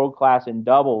 obviously world class in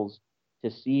doubles. To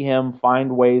see him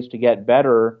find ways to get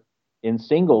better in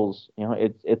singles,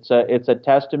 it's a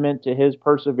testament to his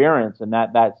perseverance, and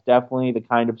that's definitely the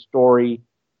kind of story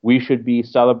we should be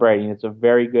celebrating. It's a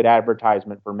very good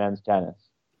advertisement for men's tennis.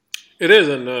 It is,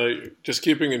 and just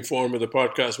keeping informed with the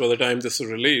podcast, by the time this is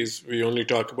released, we only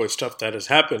talk about stuff that has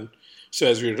happened. So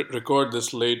as we record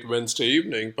this late Wednesday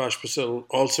evening, Pospisil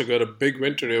also got a big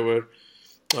win today over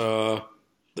the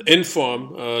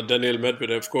in-form Daniil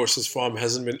Medvedev. Of course, his form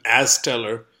hasn't been as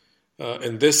stellar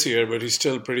in this year, but he's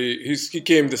still he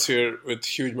came this year with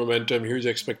huge momentum, huge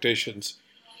expectations.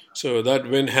 So that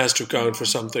win has to count for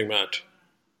something, Matt.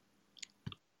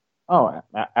 Oh,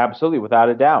 absolutely, without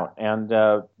a doubt. And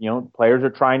players are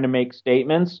trying to make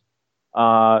statements.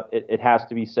 It has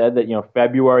to be said that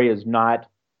February is not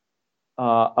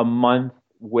a month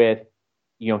with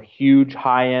huge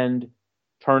high end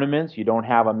tournaments. You don't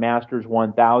have a Masters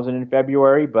 1000 in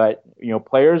February, but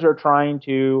players are trying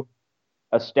to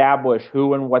establish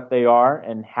who and what they are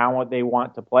and how they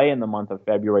want to play in the month of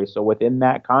February. So within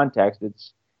that context,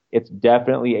 it's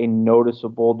definitely a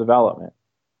noticeable development.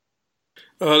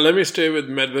 Let me stay with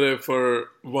Medvedev for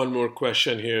one more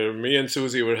question here. Me and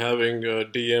Susie were having a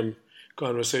DM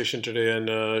conversation today,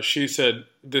 and she said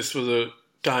this was a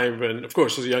time when, of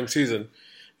course, it was a young season.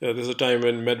 There's a time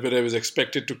when Medvedev is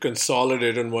expected to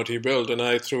consolidate on what he built, and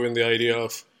I threw in the idea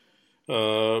of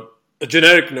a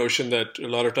generic notion that a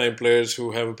lot of time players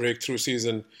who have a breakthrough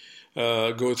season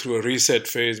go through a reset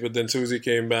phase. But then Susie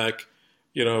came back.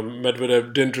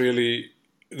 Medvedev didn't really.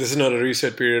 This is not a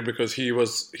reset period because he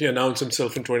announced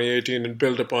himself in 2018 and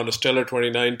built upon a stellar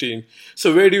 2019.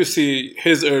 So where do you see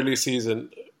his early season?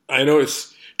 I know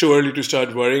it's too early to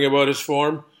start worrying about his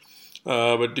form,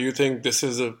 but do you think this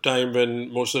is a time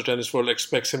when most of the tennis world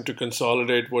expects him to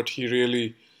consolidate what he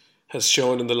really has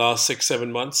shown in the last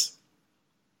 6-7 months?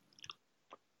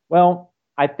 Well,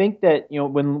 I think that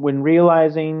when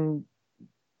realizing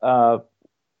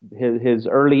his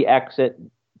early exit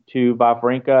to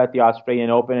Wawrinka at the Australian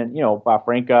Open, and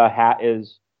Wawrinka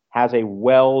has a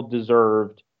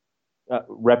well-deserved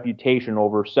reputation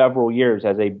over several years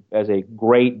as a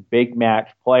great big match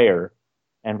player,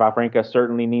 and Wawrinka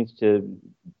certainly needs to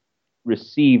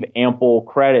receive ample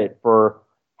credit for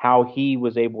how he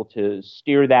was able to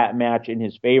steer that match in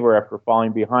his favor after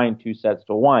falling behind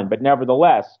 2-1. But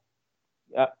nevertheless,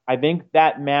 I think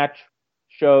that match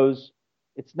shows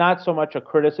it's not so much a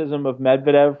criticism of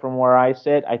Medvedev from where I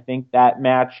sit. I think that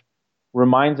match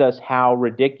reminds us how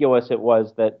ridiculous it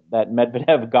was that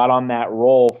Medvedev got on that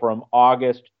roll from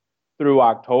August through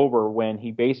October when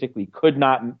he basically could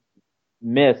not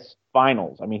miss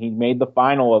finals. I mean, he made the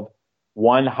final of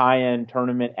one high-end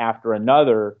tournament after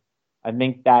another. I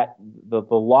think that the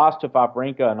loss to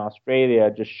Wawrinka in Australia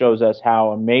just shows us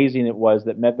how amazing it was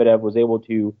that Medvedev was able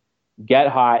to get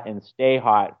hot and stay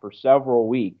hot for several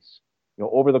weeks,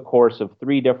 over the course of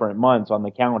 3 different months on the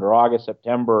calendar: August,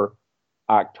 September,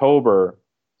 October.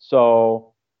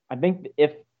 So I think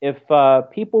if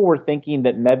people were thinking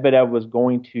that Medvedev was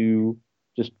going to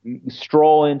just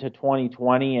stroll into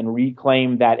 2020 and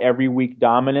reclaim that every week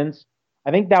dominance, I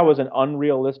think that was an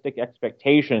unrealistic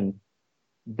expectation.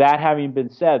 That having been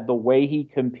said, the way he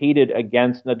competed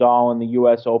against Nadal in the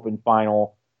U.S. Open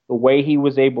final, the way he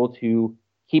was able to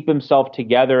keep himself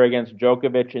together against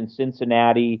Djokovic in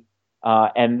Cincinnati,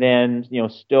 and then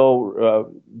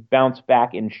still bounce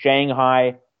back in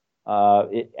Shanghai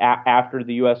after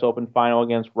the U.S. Open final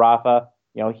against Rafa.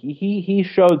 He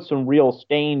showed some real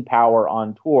staying power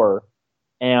on tour,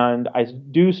 and I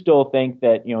do still think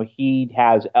that he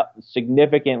has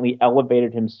significantly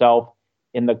elevated himself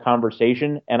in the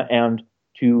conversation. And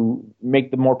to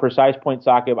make the more precise point,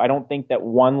 Saqib, I don't think that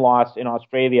one loss in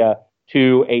Australia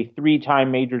to a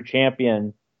 3-time major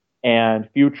champion and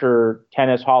future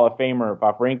tennis Hall of Famer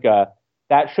Wawrinka,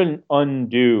 that shouldn't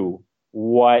undo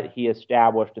what he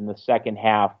established in the second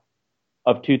half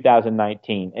of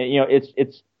 2019. And,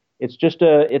 it's just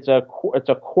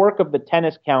a quirk of the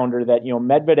tennis calendar that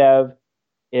Medvedev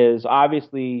is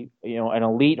obviously an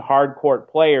elite hard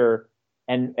court player,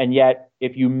 and yet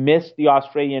if you miss the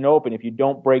Australian Open, if you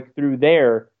don't break through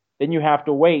there, then you have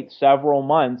to wait several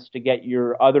months to get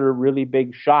your other really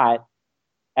big shot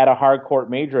at a hard court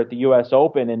major at the U.S.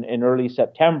 Open in early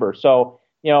September. So,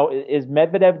 is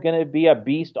Medvedev going to be a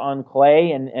beast on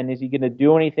clay, and is he going to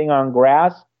do anything on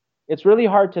grass? It's really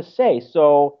hard to say.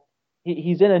 So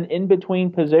he's in an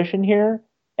in-between position here,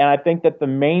 and I think that the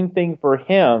main thing for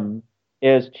him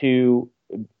is to,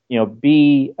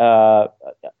 be to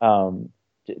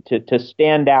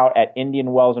stand out at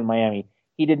Indian Wells and Miami.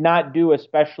 He did not do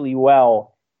especially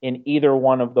well in either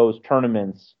one of those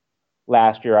tournaments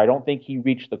last year. I don't think he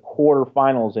reached the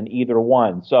quarterfinals in either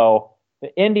one. So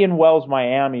the Indian Wells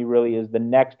Miami really is the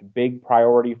next big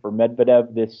priority for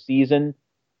Medvedev this season.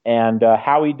 And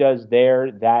how he does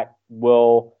there, that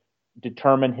will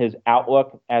determine his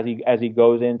outlook as he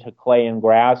goes into clay and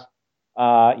grass.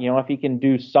 If he can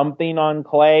do something on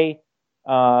clay,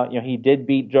 he did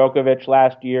beat Djokovic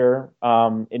last year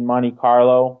in Monte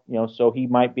Carlo, so he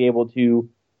might be able to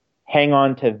hang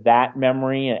on to that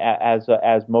memory as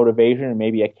motivation and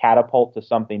maybe a catapult to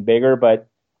something bigger. But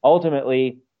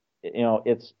ultimately,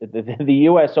 it's the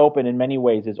U.S. Open in many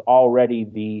ways is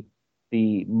already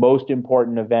the most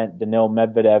important event Daniil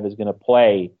Medvedev is going to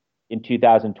play in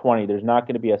 2020. There's not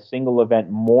going to be a single event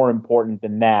more important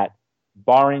than that,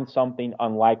 barring something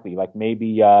unlikely, like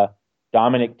maybe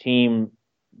Dominic Thiem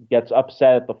gets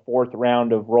upset at the fourth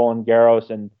round of Roland Garros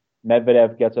and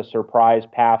Medvedev gets a surprise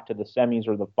path to the semis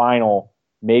or the final.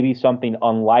 Maybe something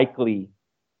unlikely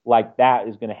like that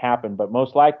is going to happen. But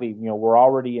most likely,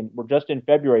 we're just in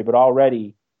February, but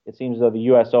already it seems as though the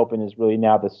U.S. Open is really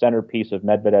now the centerpiece of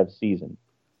Medvedev's season.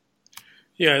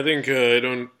 Yeah, I think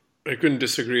I couldn't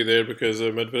disagree there because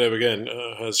Medvedev again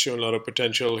has shown a lot of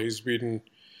potential.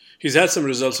 He's had some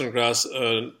results on grass,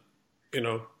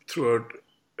 throughout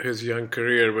his young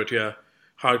career, but yeah,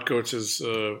 hard courts is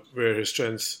where his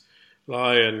strengths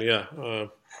lie, and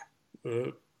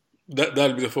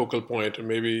that'll be the focal point. And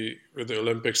maybe with the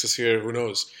Olympics this year, who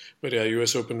knows? But yeah,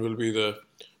 U.S. Open will be the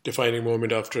defining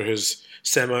moment after his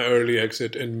semi-early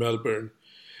exit in Melbourne.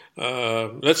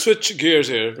 Let's switch gears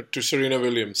here to Serena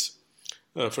Williams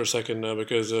for a second now,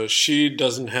 because she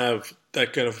doesn't have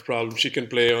that kind of problem. She can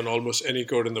play on almost any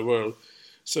court in the world.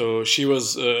 So she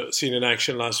was seen in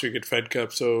action last week at Fed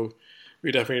Cup. So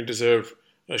we definitely deserve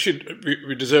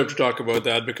we deserve to talk about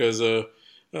that, because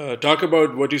talk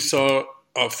about what you saw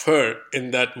of her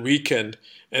in that weekend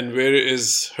and where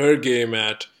is her game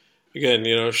at.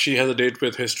 Again, she has a date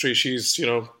with history. She's, we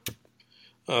don't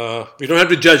have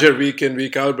to judge her week in,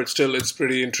 week out, but still it's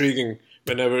pretty intriguing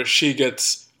whenever she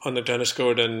gets on the tennis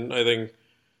court. And I think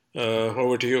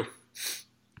over to you.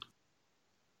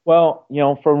 Well,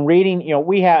 from reading,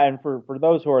 we have, and for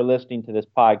those who are listening to this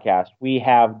podcast, we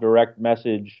have direct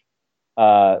message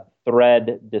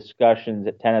thread discussions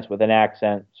at Tennis with an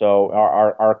Accent. So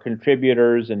our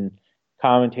contributors and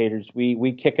commentators,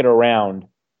 we kick it around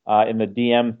in the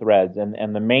DM threads,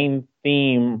 and the main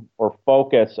theme or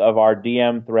focus of our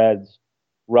DM threads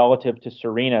relative to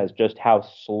Serena is just how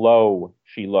slow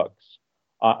she looks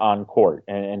on court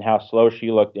and how slow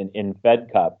she looked in Fed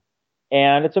Cup.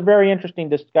 And it's a very interesting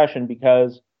discussion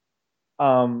because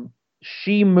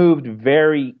she moved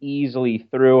very easily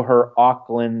through her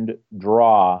Auckland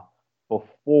draw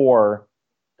before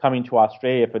coming to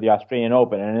Australia for the Australian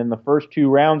Open. And in the first two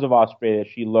rounds of Australia,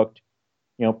 she looked,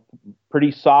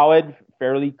 pretty solid,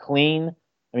 fairly clean.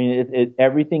 I mean,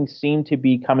 everything seemed to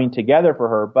be coming together for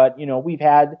her. But, we've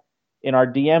had in our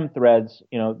DM threads,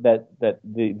 that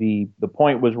the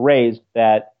point was raised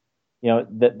that,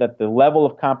 that the level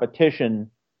of competition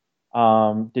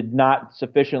did not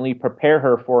sufficiently prepare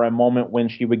her for a moment when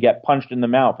she would get punched in the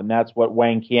mouth. And that's what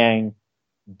Wang Qiang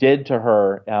did to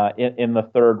her in the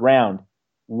third round.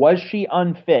 Was she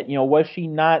unfit? Was she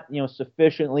not,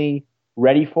 sufficiently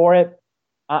ready for it?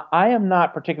 I am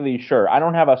not particularly sure. I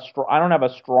don't have a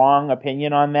strong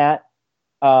opinion on that.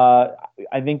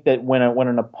 I think that when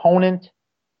an opponent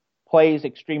plays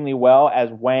extremely well, as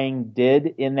Wang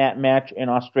did in that match in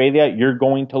Australia, you're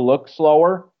going to look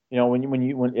slower.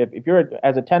 If you're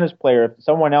as a tennis player, if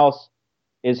someone else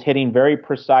is hitting very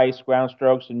precise ground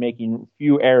strokes and making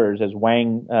few errors, as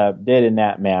Wang did in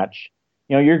that match,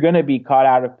 you're going to be caught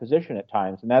out of position at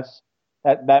times, and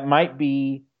that might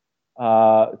be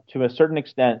to a certain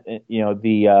extent, it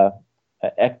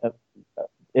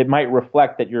might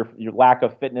reflect that your lack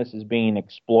of fitness is being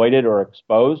exploited or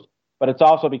exposed, but it's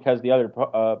also because the other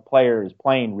player is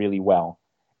playing really well.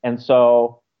 And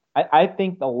so I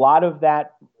think a lot of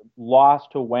that loss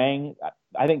to Wang,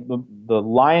 I think the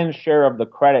lion's share of the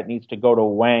credit needs to go to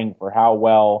Wang for how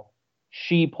well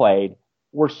she played.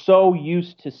 We're so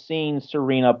used to seeing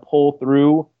Serena pull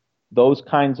through those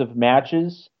kinds of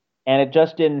matches, and it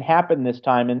just didn't happen this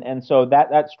time. And so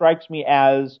that strikes me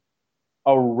as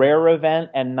a rare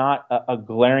event and not a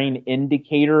glaring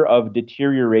indicator of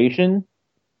deterioration.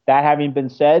 That having been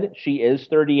said, she is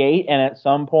 38, and at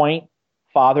some point,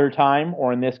 father time,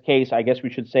 or in this case, I guess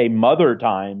we should say mother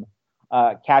time,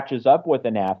 catches up with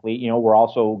an athlete. We're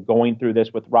also going through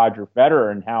this with Roger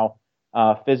Federer and how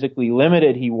physically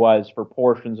limited he was for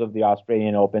portions of the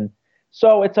Australian Open.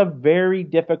 So it's a very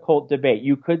difficult debate.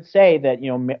 You could say that,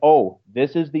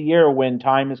 this is the year when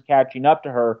time is catching up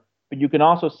to her, but you can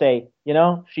also say,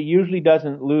 she usually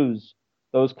doesn't lose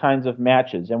those kinds of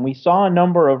matches. And we saw a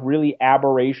number of really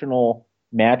aberrational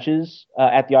matches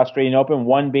at the Australian Open,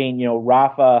 one being,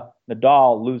 Rafa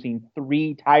Nadal losing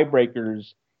 3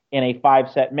 tiebreakers in a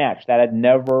 5-set match. That had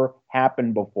never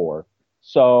happened before.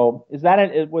 So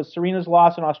was Serena's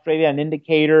loss in Australia an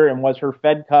indicator, and was her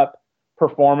Fed Cup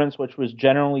performance, which was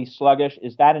generally sluggish,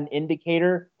 is that an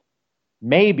indicator?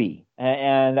 Maybe.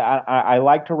 And I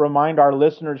like to remind our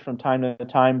listeners from time to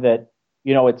time that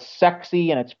it's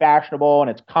sexy and it's fashionable and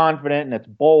it's confident and it's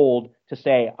bold to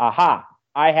say, aha,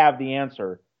 I have the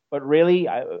answer. But really,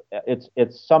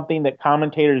 it's something that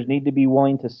commentators need to be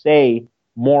willing to say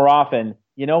more often.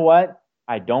 You know what?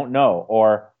 I don't know,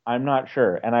 or I'm not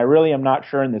sure. And I really am not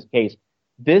sure in this case.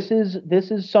 This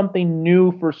is something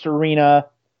new for Serena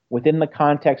within the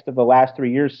context of the last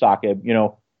 3 years, Sakib.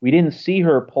 We didn't see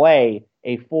her play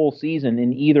a full season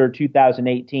in either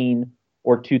 2018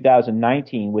 or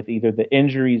 2019 with either the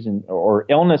injuries or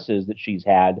illnesses that she's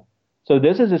had. So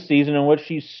this is a season in which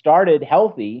she started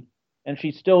healthy, and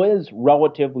she still is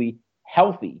relatively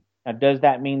healthy. Now, does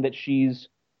that mean that she's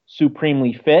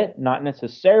supremely fit? Not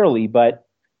necessarily, but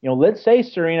let's say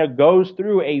Serena goes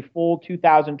through a full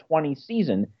 2020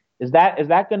 season. Is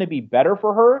that going to be better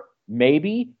for her?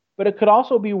 Maybe, but it could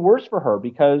also be worse for her,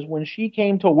 because when she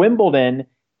came to Wimbledon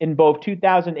in both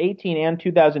 2018 and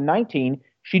 2019,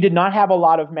 she did not have a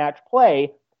lot of match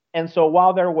play. And so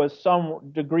while there was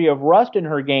some degree of rust in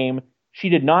her game, she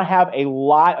did not have a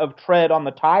lot of tread on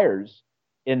the tires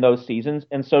in those seasons.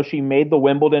 And so she made the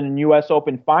Wimbledon and US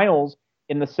Open finals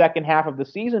in the second half of the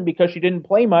season because she didn't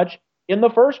play much in the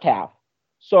first half.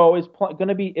 So is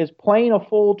playing a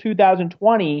full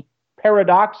 2020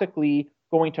 paradoxically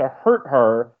going to hurt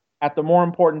her at the more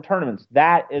important tournaments?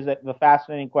 That is the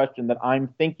fascinating question that I'm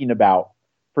thinking about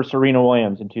for Serena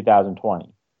Williams in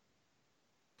 2020.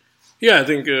 Yeah, I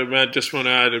think, Matt, just want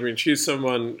to add, I mean, she's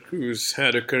someone who's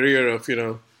had a career of,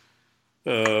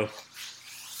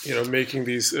 making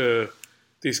these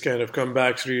kind of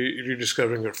comebacks,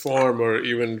 rediscovering her form, or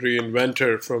even reinvent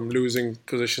her from losing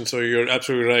position. So you're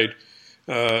absolutely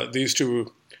right. These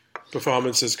two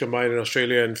performances combined in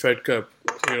Australia and Fed Cup,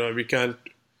 we can't,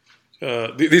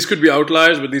 these could be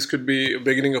outliers, but these could be a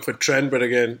beginning of a trend. But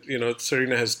again,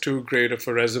 Serena has too great of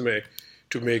a resume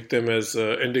to make them as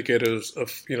indicators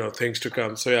of things to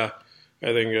come. So yeah, I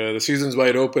think the season's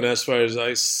wide open as far as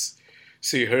I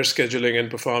see her scheduling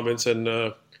and performance,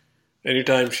 and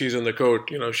anytime she's on the court,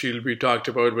 she'll be talked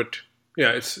about. But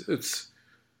yeah, it's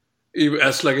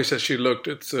as like I said, she looked.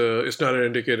 It's not an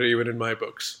indicator even in my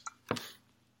books.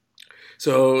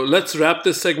 So let's wrap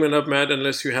this segment up, Matt,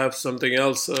 unless you have something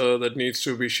else that needs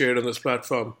to be shared on this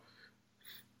platform.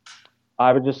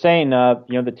 I was just saying,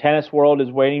 the tennis world is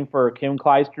waiting for Kim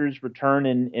Clijster's return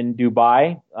in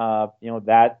Dubai.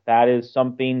 That is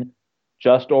something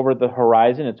just over the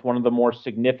horizon. It's one of the more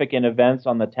significant events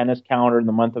on the tennis calendar in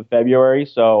the month of February.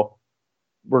 So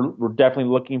we're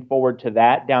definitely looking forward to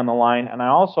that down the line. And I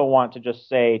also want to just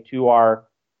say to our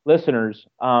listeners,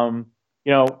 I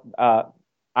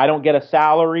don't get a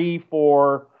salary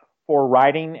for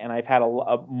writing, and I've had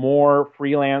a more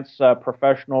freelance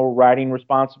professional writing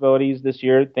responsibilities this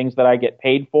year, things that I get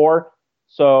paid for.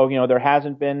 So, there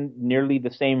hasn't been nearly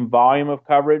the same volume of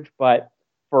coverage, but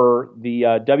for the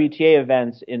WTA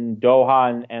events in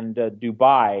Doha and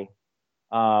Dubai,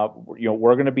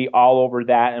 we're going to be all over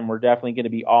that, and we're definitely going to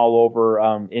be all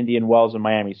over Indian Wells and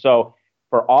Miami. So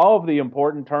for all of the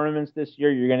important tournaments this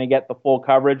year, you're going to get the full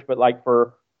coverage, but like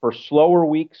for slower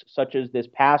weeks, such as this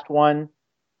past one,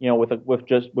 with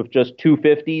just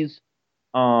 250s,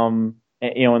 in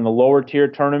the lower tier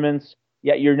tournaments,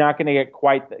 you're not going to get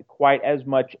quite as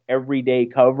much everyday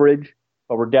coverage,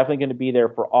 but we're definitely going to be there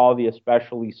for all the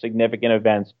especially significant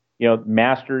events.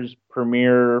 Masters,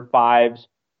 Premier Fives,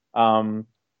 Premier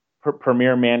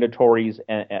Mandatories,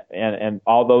 and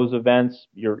all those events.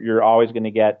 You're always going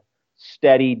to get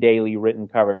steady daily written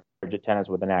coverage of tennis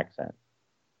with an accent.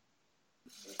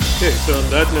 Okay, so on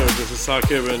that note, this is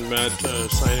Sakib and Matt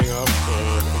signing off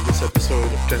on this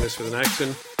episode of Tennis with an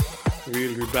Accent.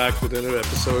 We'll be back with another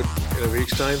episode in a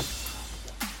week's time.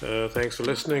 Thanks for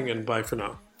listening, and bye for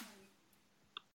now.